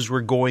Jews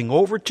were going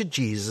over to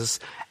Jesus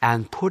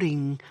and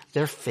putting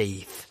their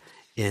faith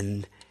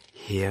in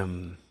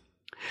him.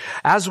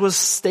 As was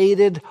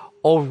stated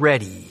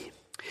already,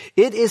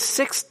 it is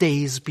 6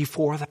 days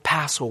before the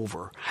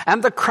Passover,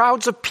 and the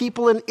crowds of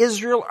people in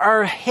Israel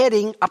are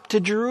heading up to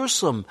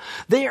Jerusalem.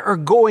 They are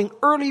going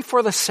early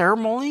for the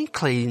ceremony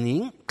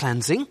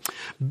cleansing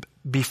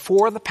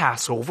before the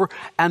Passover,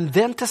 and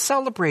then to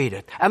celebrate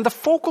it. And the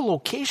focal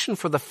location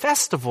for the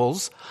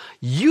festivals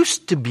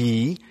used to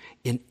be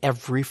in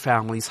every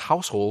family's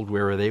household,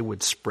 where they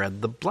would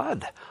spread the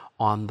blood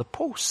on the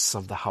posts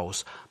of the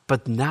house.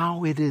 But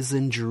now it is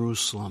in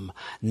Jerusalem.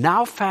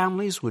 Now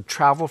families would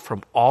travel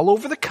from all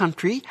over the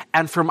country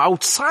and from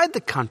outside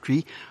the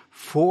country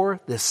for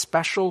this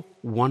special,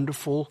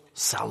 wonderful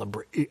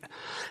celebration.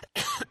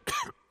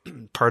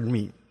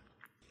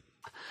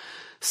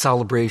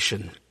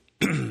 Celebration.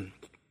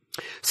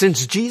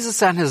 Since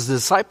Jesus and his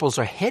disciples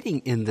are heading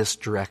in this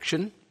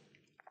direction,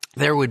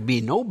 there would be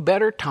no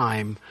better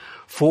time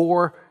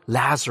for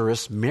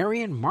Lazarus,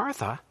 Mary, and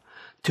Martha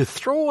to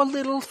throw a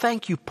little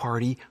thank you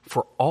party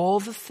for all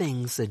the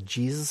things that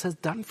Jesus has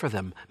done for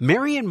them.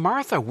 Mary and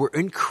Martha were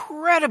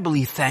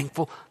incredibly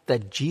thankful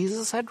that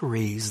Jesus had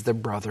raised their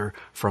brother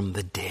from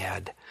the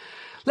dead.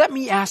 Let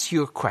me ask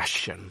you a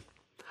question.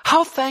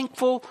 How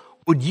thankful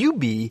would you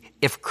be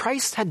if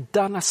Christ had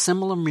done a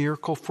similar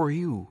miracle for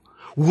you?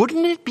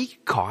 Wouldn't it be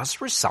cause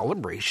for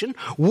celebration?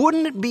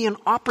 Wouldn't it be an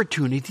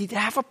opportunity to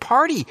have a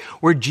party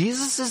where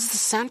Jesus is the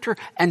center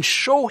and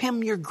show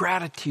him your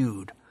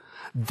gratitude?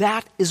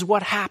 That is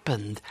what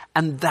happened,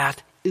 and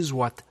that is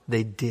what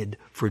they did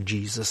for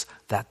Jesus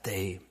that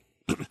day.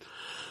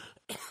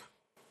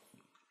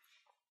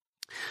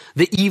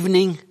 That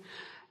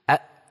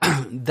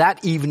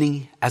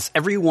evening, as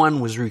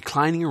everyone was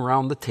reclining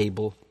around the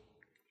table,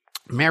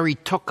 Mary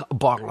took a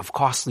bottle of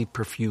costly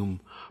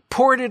perfume,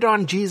 poured it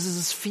on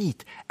Jesus'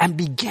 feet, and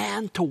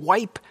began to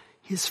wipe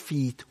his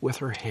feet with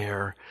her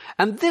hair.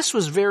 And this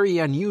was very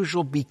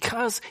unusual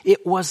because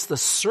it was the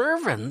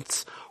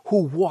servants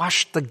who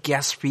washed the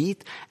guests'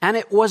 feet, and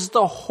it was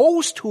the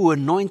host who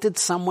anointed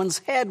someone's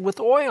head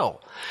with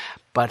oil.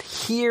 But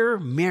here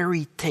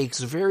Mary takes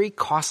very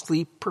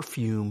costly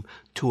perfume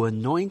to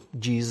anoint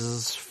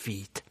Jesus'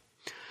 feet.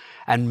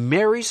 And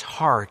Mary's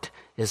heart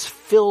is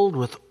filled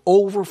with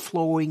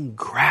overflowing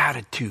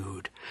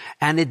gratitude.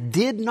 And it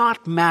did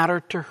not matter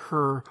to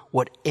her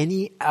what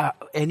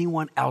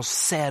anyone else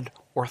said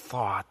or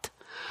thought.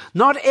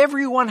 Not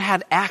everyone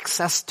had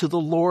access to the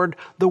Lord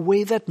the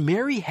way that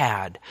Mary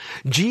had.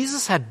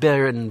 Jesus had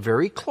been a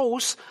very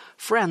close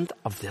friend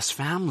of this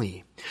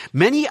family.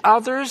 Many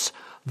others,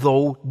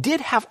 though,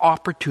 did have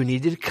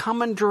opportunity to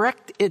come in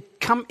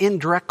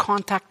direct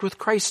contact with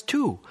Christ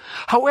too.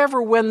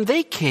 However, when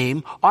they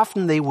came,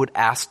 often they would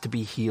ask to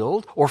be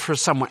healed, or for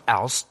someone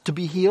else to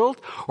be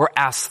healed, or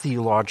ask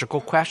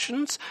theological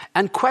questions,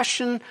 and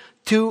question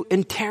to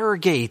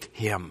interrogate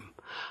him.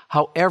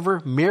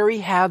 However, Mary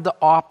had the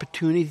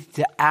opportunity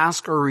to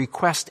ask or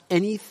request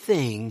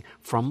anything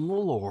from the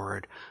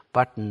Lord,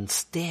 but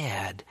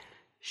instead,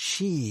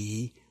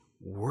 she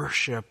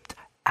worshiped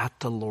at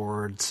the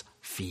Lord's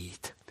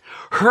feet.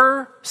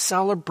 Her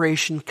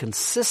celebration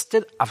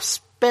consisted of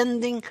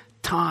spending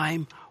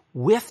time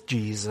with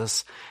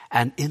Jesus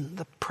and in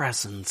the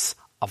presence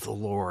of the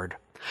Lord.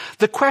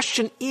 The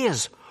question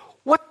is,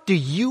 what do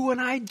you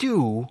and I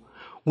do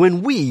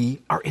when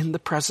we are in the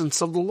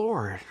presence of the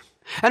Lord?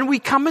 And we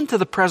come into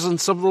the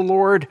presence of the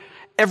Lord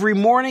every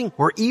morning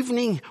or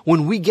evening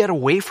when we get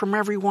away from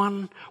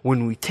everyone,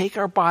 when we take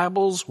our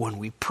Bibles, when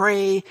we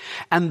pray,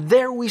 and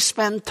there we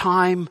spend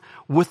time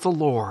with the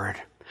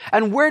Lord.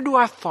 And where do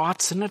our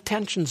thoughts and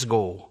attentions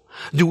go?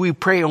 Do we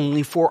pray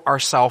only for our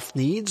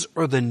self-needs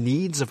or the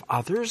needs of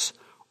others?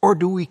 Or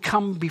do we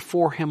come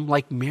before him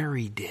like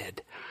Mary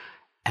did?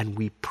 And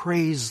we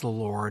praise the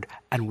Lord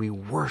and we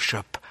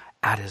worship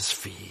at his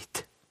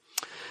feet.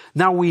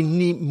 Now we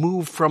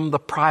move from the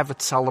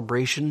private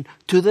celebration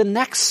to the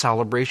next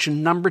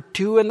celebration, number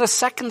 2. And the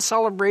second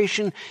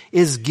celebration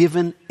is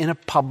given in a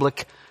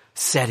public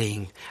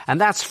setting. And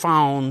that's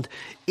found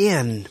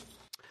in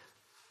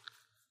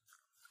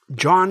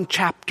John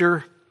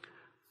chapter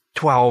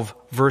 12,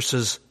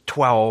 verses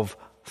 12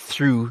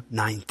 through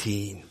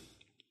 19.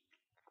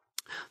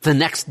 The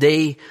next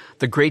day,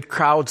 the great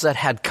crowds that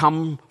had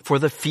come for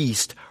the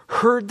feast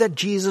heard that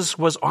Jesus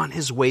was on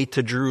his way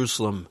to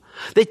Jerusalem.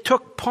 They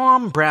took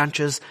palm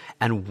branches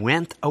and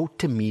went out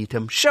to meet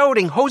him,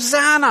 shouting,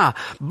 "Hosanna!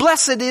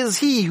 Blessed is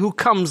he who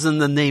comes in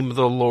the name of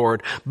the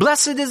Lord.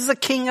 Blessed is the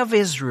King of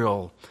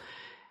Israel."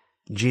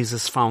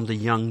 Jesus found a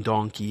young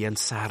donkey and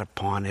sat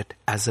upon it,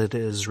 as it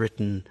is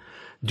written,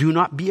 Do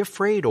not be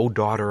afraid, O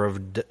daughter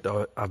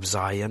of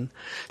Zion.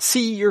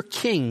 See, your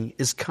king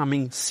is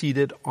coming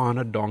seated on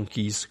a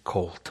donkey's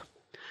colt.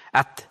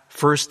 At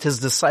first, his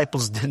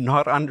disciples did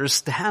not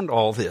understand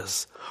all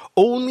this.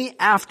 Only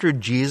after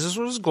Jesus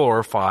was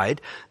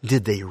glorified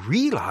did they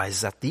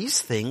realize that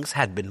these things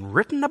had been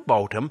written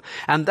about him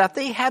and that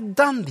they had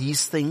done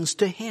these things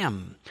to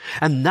him.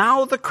 And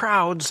now the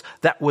crowds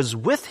that was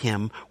with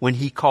him when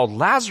he called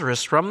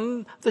Lazarus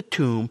from the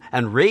tomb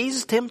and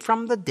raised him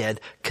from the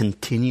dead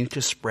continue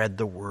to spread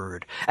the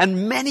word.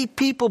 And many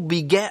people,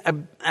 because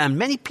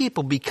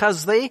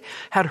they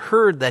had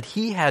heard that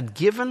he had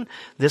given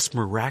this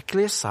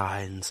miraculous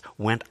signs,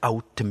 went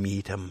out to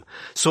meet him.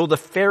 So the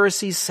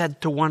Pharisees said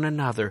to one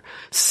another,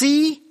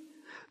 "See,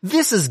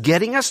 this is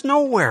getting us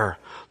nowhere.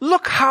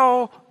 Look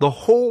how the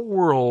whole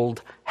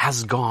world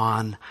has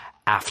gone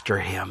after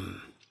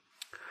him."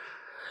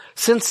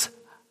 Since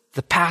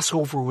the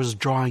Passover was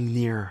drawing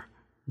near,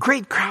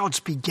 great crowds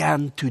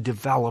began to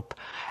develop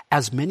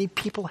as many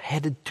people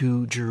headed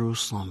to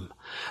Jerusalem.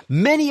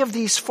 Many of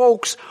these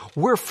folks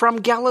were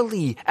from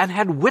Galilee and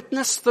had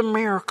witnessed the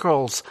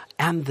miracles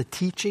and the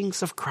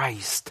teachings of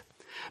Christ.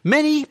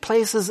 Many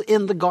places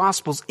in the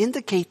Gospels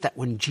indicate that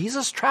when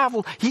Jesus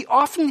traveled, he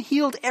often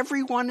healed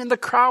everyone in the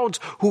crowds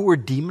who were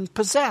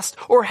demon-possessed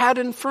or had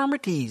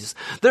infirmities.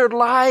 Their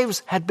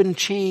lives had been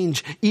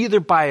changed either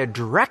by a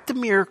direct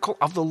miracle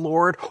of the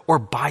Lord or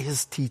by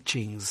his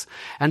teachings.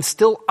 And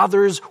still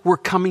others were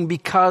coming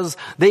because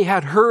they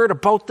had heard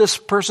about this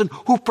person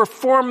who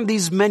performed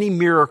these many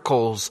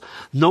miracles.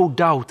 No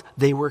doubt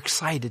they were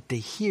excited to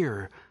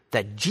hear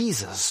that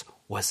Jesus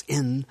was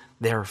in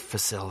their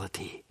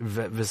vicinity.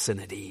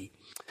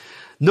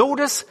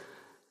 Notice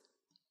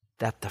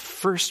that the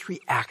first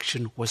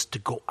reaction was to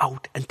go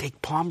out and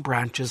take palm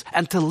branches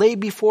and to lay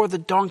before the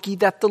donkey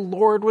that the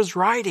Lord was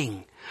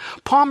riding.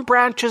 Palm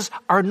branches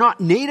are not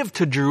native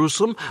to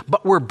Jerusalem,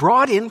 but were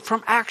brought in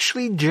from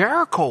actually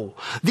Jericho.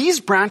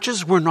 These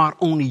branches were not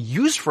only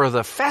used for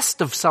the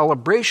festive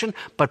celebration,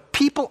 but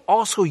people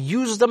also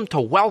used them to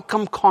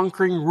welcome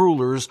conquering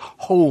rulers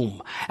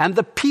home. And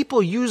the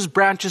people used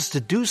branches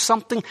to do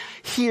something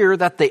here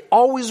that they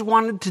always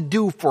wanted to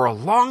do for a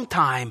long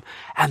time,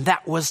 and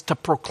that was to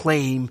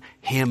proclaim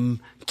him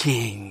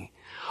king.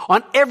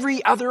 On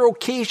every other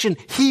occasion,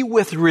 he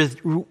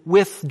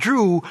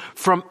withdrew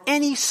from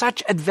any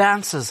such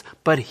advances,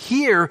 but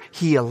here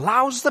he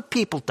allows the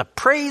people to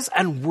praise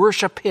and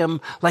worship him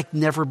like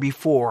never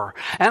before.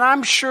 And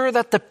I'm sure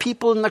that the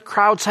people in the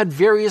crowds had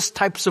various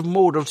types of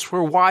motives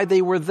for why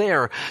they were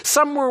there.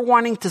 Some were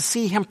wanting to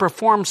see him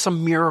perform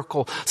some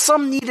miracle.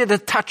 Some needed a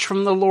touch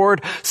from the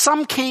Lord.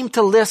 Some came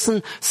to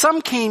listen.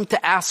 Some came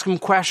to ask him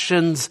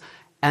questions.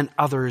 And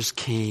others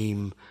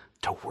came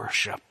to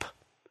worship.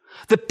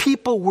 The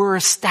people were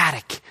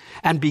ecstatic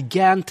and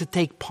began to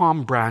take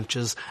palm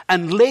branches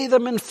and lay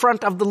them in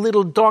front of the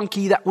little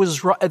donkey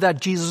that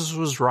Jesus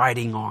was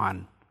riding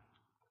on.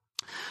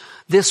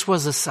 This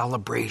was a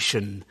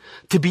celebration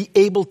to be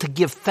able to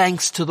give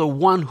thanks to the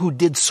one who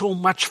did so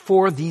much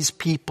for these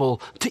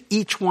people, to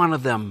each one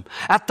of them.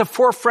 At the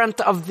forefront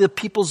of the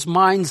people's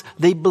minds,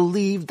 they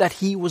believed that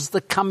he was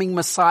the coming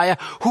Messiah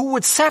who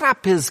would set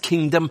up his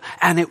kingdom,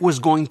 and it was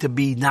going to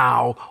be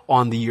now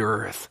on the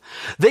earth.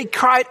 They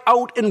cried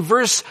out in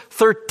verse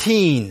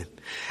 13,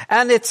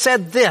 and it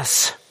said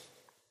this: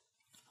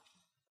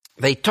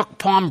 "They took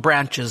palm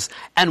branches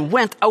and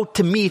went out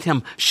to meet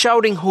him,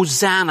 shouting,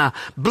 'Hosanna!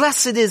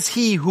 Blessed is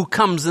he who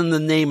comes in the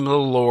name of the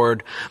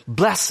Lord.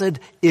 Blessed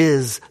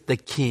is the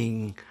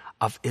King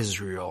of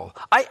Israel.'"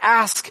 I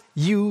ask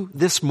you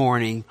this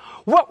morning,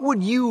 what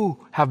would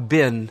have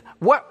been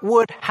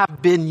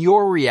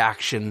your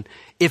reaction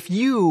if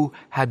you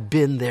had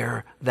been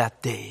there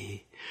that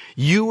day?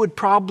 You would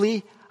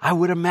probably, I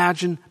would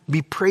imagine,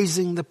 be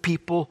praising the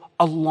people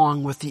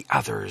along with the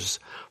others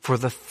for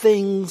the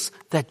things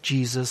that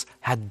Jesus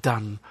had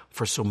done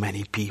for so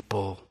many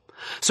people.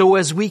 So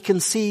as we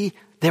can see,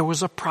 there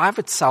was a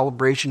private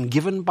celebration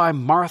given by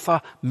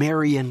Martha,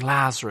 Mary, and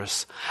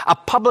Lazarus. A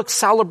public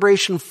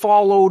celebration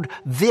followed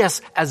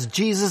this as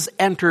Jesus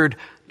entered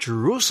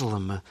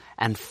Jerusalem.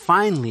 And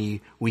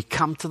finally, we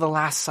come to the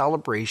last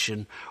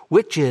celebration,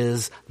 which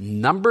is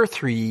number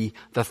 3.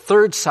 The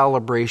third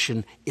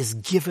celebration is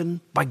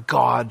given by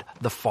God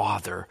the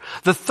Father.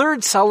 The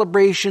third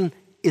celebration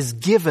is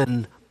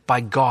given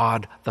by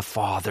God the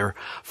Father,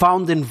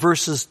 found in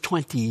verses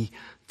 20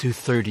 to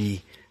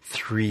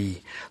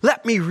 33.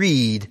 Let me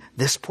read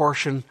this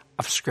portion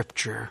of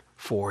Scripture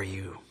for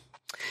you.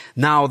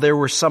 "Now there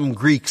were some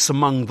Greeks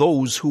among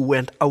those who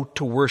went out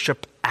to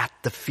worship at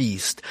the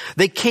feast.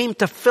 They came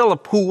to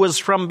Philip, who was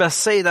from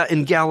Bethsaida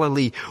in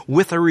Galilee,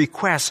 with a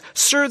request.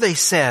 'Sir,' they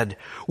said,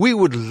 'we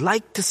would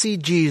like to see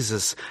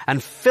Jesus.'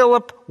 And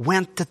Philip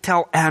went to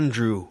tell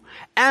Andrew.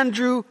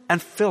 Andrew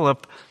and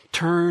Philip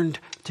turned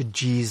to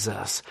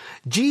Jesus.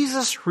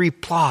 Jesus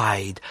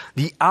replied,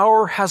 'The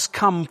hour has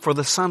come for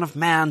the Son of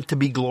Man to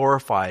be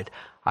glorified.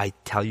 I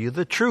tell you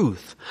the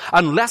truth.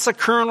 Unless a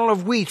kernel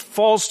of wheat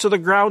falls to the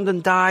ground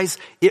and dies,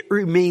 it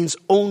remains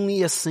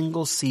only a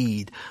single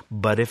seed.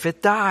 But if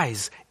it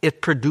dies,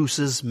 it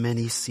produces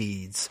many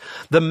seeds.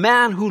 The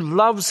man who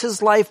loves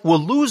his life will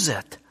lose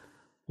it,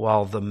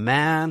 while the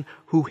man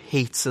who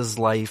hates his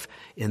life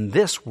in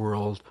this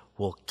world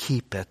will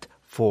keep it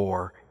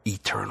for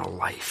eternal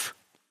life.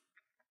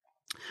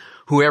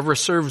 Whoever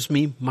serves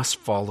me must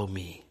follow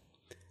me,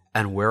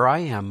 and where I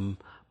am,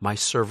 my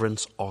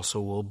servants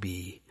also will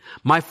be.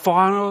 My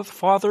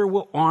Father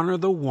will honor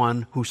the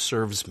one who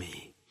serves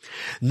me.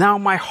 Now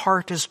my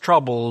heart is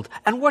troubled,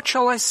 and what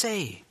shall I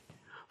say?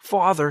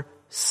 Father,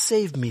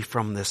 save me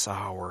from this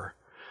hour.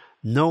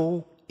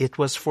 No, it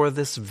was for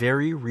this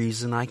very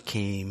reason I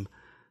came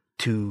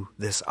to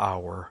this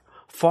hour.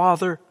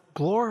 Father,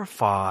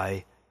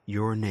 glorify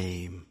your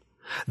name.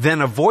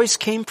 Then a voice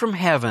came from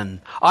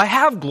heaven. I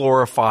have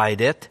glorified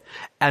it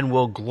and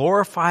will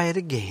glorify it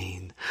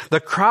again. The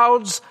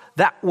crowds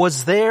that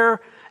was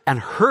there and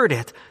heard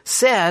it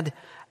said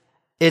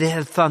it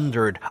had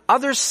thundered.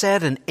 Others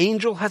said an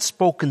angel had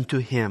spoken to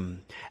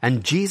him.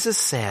 And Jesus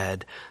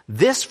said,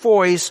 this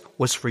voice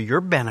was for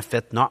your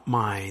benefit, not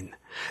mine.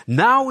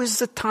 Now is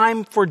the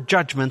time for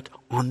judgment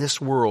on this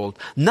world.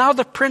 Now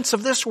the prince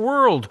of this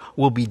world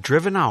will be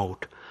driven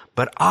out.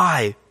 But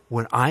I,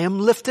 when I am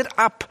lifted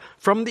up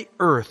from the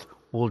earth,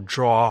 will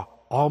draw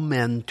all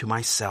men to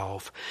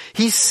myself.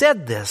 He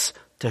said this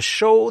to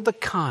show the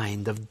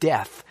kind of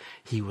death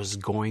he was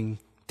going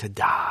to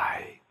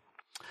die.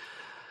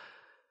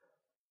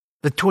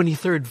 The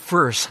 23rd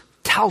verse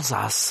tells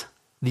us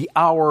the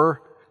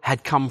hour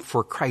had come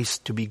for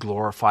Christ to be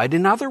glorified.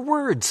 In other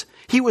words,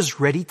 he was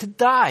ready to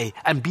die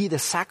and be the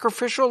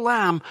sacrificial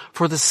lamb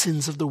for the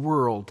sins of the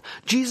world.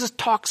 Jesus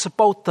talks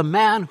about the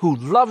man who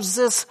loves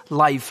this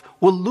life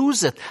will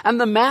lose it, and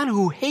the man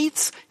who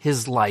hates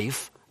his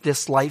life,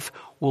 this life,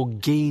 will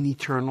gain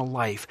eternal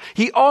life.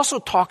 He also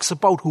talks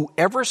about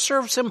whoever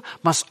serves him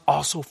must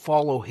also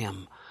follow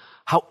him.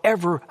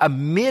 However,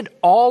 amid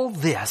all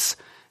this,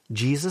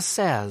 Jesus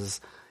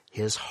says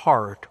his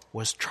heart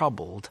was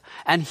troubled,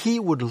 and he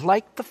would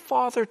like the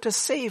Father to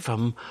save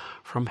him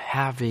from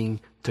having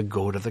to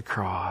go to the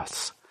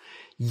cross.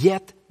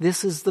 Yet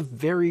this is the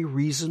very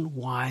reason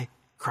why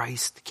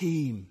Christ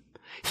came.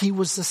 He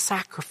was the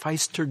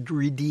sacrifice to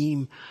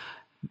redeem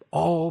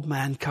all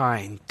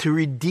mankind, to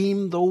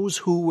redeem those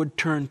who would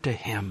turn to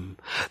him.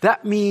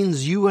 That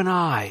means you and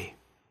I.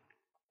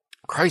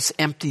 Christ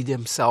emptied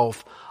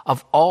himself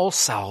of all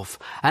self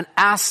and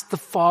asked the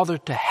Father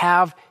to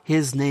have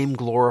his name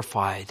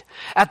glorified.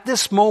 At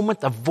this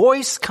moment, a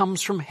voice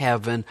comes from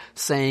heaven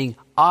saying,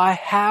 I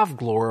have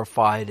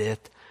glorified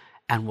it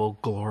and will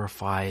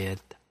glorify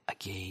it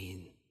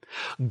again.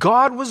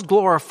 God was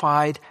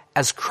glorified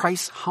as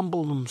Christ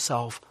humbled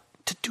himself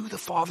to do the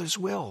Father's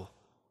will.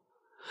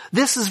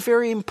 This is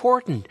very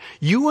important.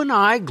 You and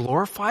I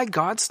glorify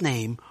God's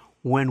name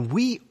when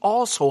we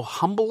also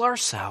humble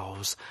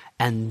ourselves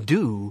and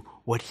do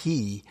what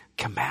he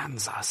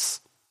commands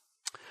us.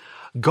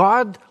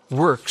 God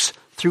works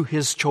through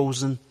his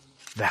chosen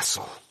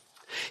vessel,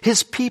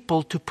 his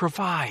people, to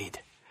provide.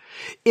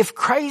 If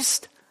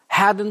Christ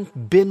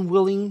hadn't been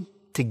willing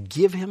to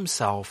give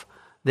himself,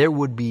 there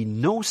would be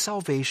no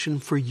salvation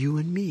for you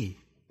and me.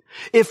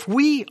 If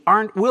we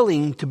aren't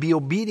willing to be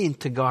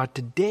obedient to God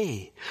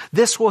today,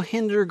 this will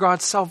hinder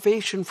God's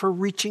salvation for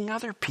reaching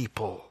other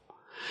people.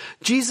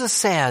 Jesus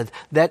said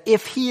that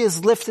if he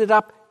is lifted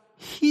up,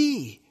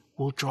 he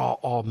will draw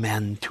all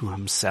men to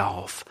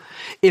himself.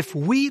 If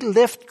we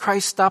lift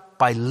Christ up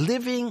by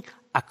living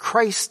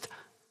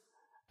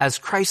as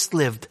Christ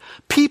lived,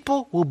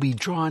 people will be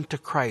drawn to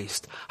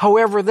Christ.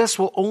 However, this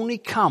will only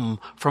come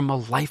from a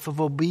life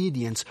of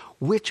obedience,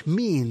 which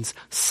means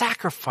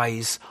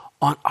sacrifice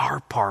on our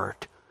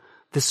part.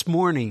 This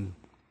morning,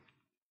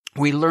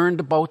 we learned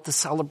about the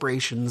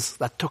celebrations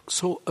that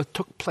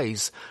took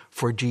place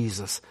for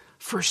Jesus.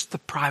 First, the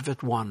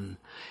private one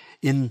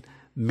in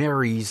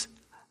Mary's,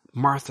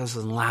 Martha's,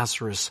 and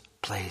Lazarus'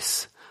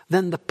 place.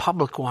 Then the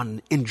public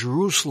one in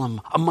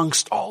Jerusalem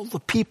amongst all the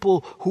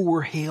people who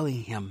were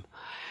hailing him.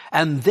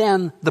 And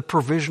then the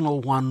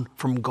provisional one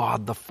from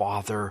God the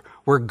Father,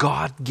 where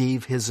God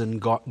gave his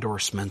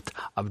endorsement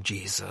of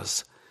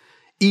Jesus.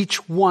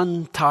 Each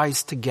one is tied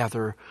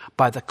together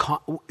by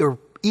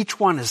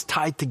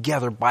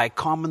a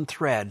common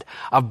thread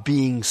of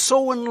being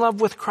so in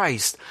love with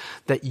Christ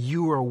that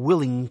you are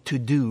willing to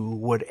do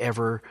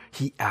whatever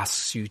he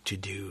asks you to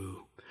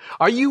do.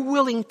 Are you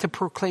willing to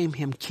proclaim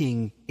him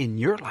King in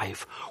your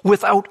life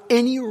without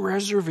any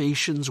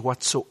reservations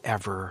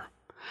whatsoever,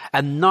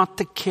 and not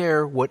to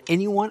care what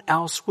anyone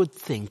else would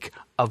think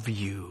of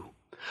you?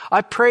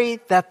 I pray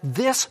that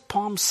this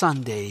Palm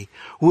Sunday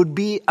would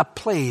be a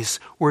place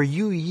where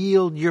you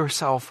yield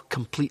yourself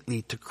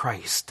completely to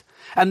Christ,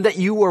 and that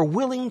you are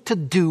willing to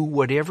do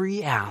whatever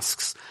he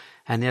asks.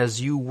 And as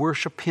you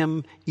worship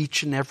him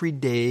each and every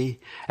day,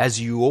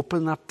 as you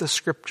open up the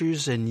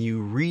scriptures and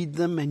you read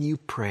them and you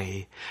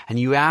pray, and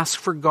you ask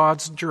for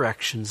God's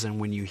directions, and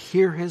when you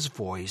hear his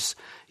voice,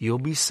 you'll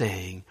be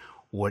saying,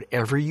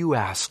 Whatever you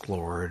ask,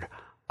 Lord,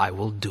 I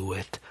will do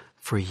it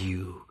for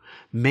you.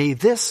 May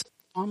this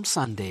Palm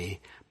Sunday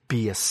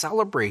be a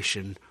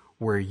celebration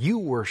where you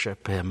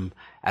worship him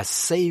as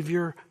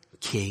Savior,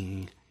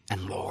 King,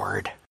 and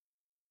Lord.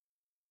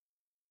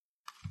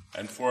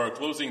 And for our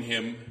closing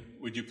hymn,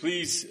 would you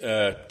please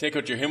take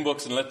out your hymn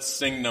books and let's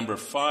sing number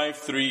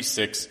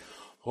 536,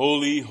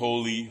 Holy,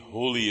 Holy,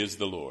 Holy is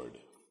the Lord.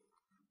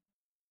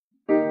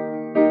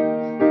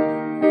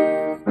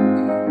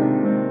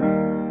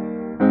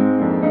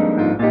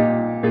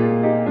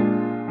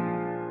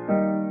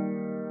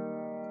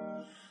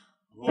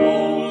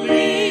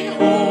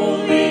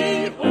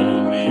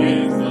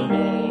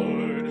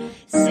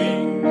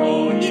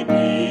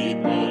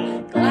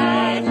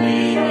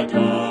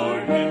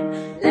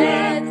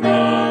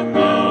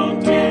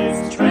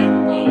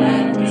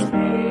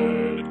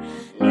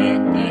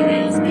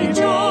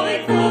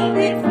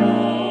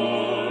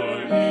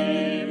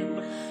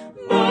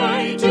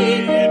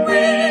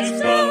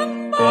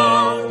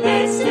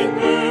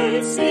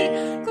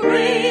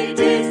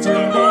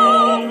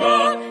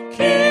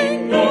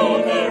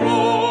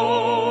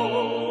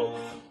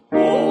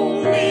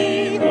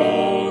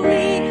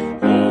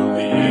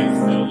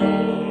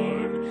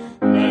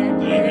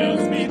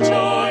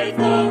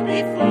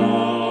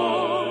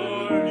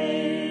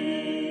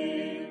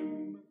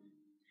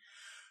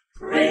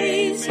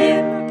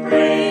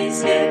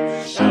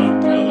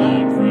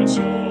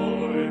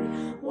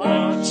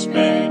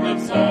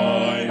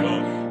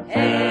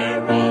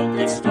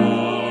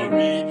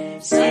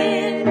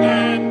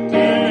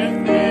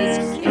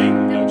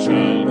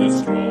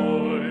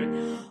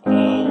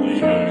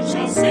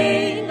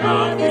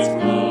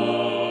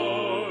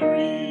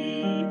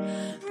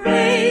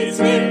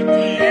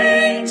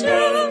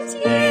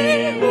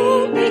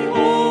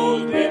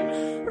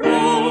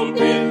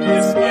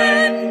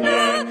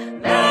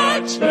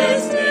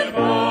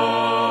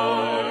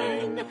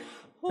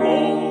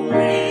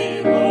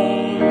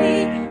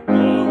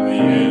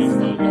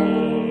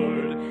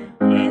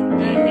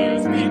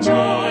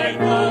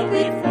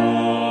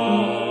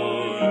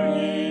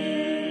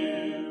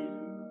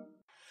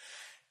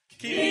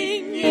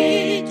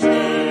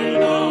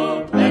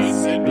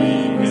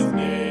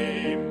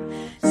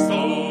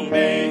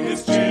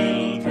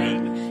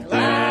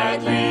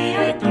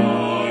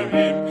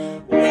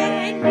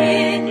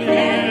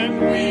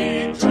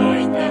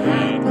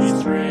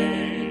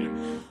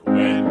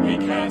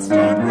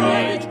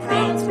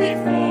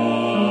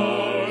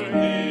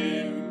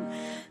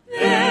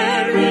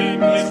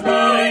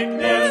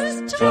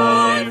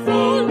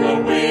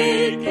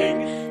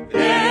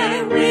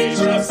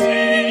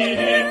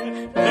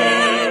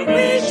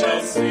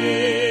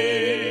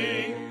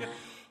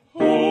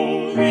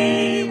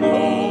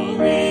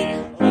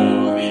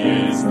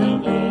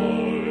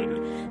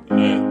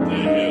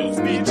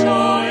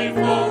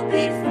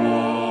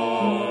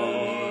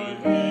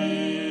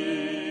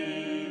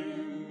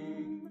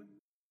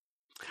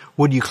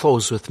 Would you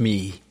close with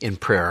me in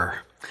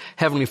prayer?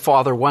 Heavenly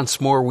Father,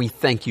 once more we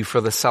thank you for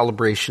the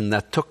celebration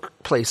that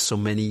took place so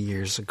many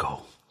years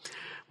ago.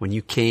 When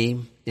you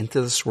came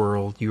into this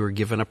world, you were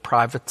given a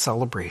private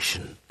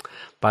celebration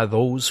by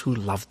those who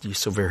loved you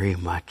so very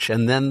much.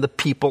 And then the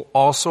people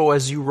also,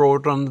 as you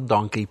rode on the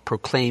donkey,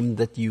 proclaimed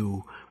that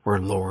you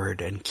were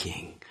Lord and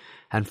King.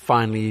 And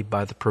finally,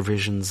 by the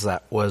provisions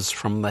that was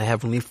from the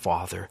Heavenly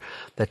Father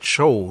that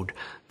showed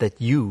that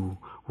you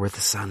were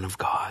the Son of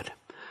God.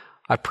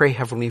 I pray,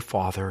 Heavenly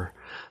Father,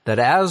 that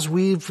as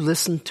we've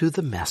listened to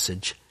the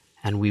message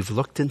and we've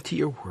looked into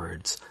your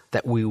words,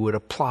 that we would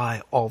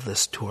apply all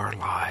this to our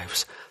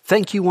lives.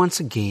 Thank you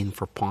once again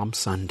for Palm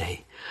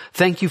Sunday.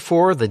 Thank you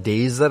for the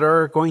days that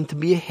are going to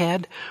be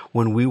ahead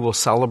when we will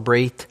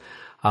celebrate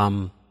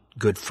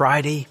Good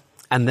Friday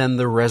and then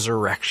the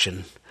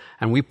resurrection.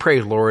 And we pray,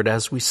 Lord,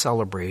 as we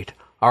celebrate,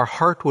 our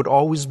heart would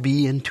always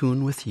be in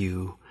tune with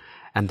you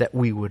and that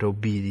we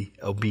would be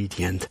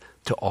obedient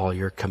to all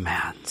your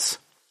commands.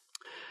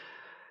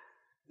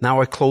 Now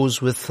I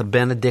close with a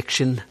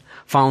benediction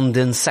found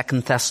in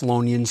 2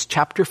 Thessalonians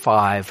chapter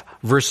 5,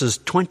 verses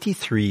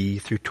 23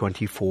 through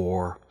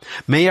 24.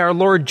 May our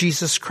Lord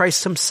Jesus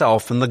Christ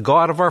himself and the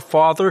God of our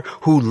Father,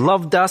 who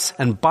loved us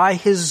and by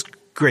his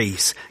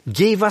grace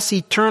gave us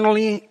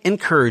eternally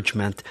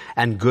encouragement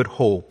and good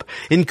hope,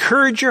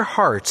 encourage your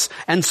hearts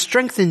and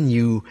strengthen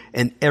you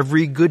in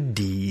every good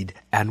deed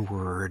and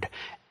word.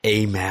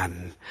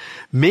 Amen.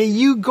 May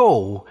you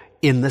go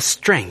in the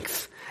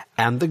strength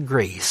and the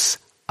grace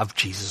of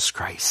Jesus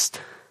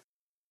Christ.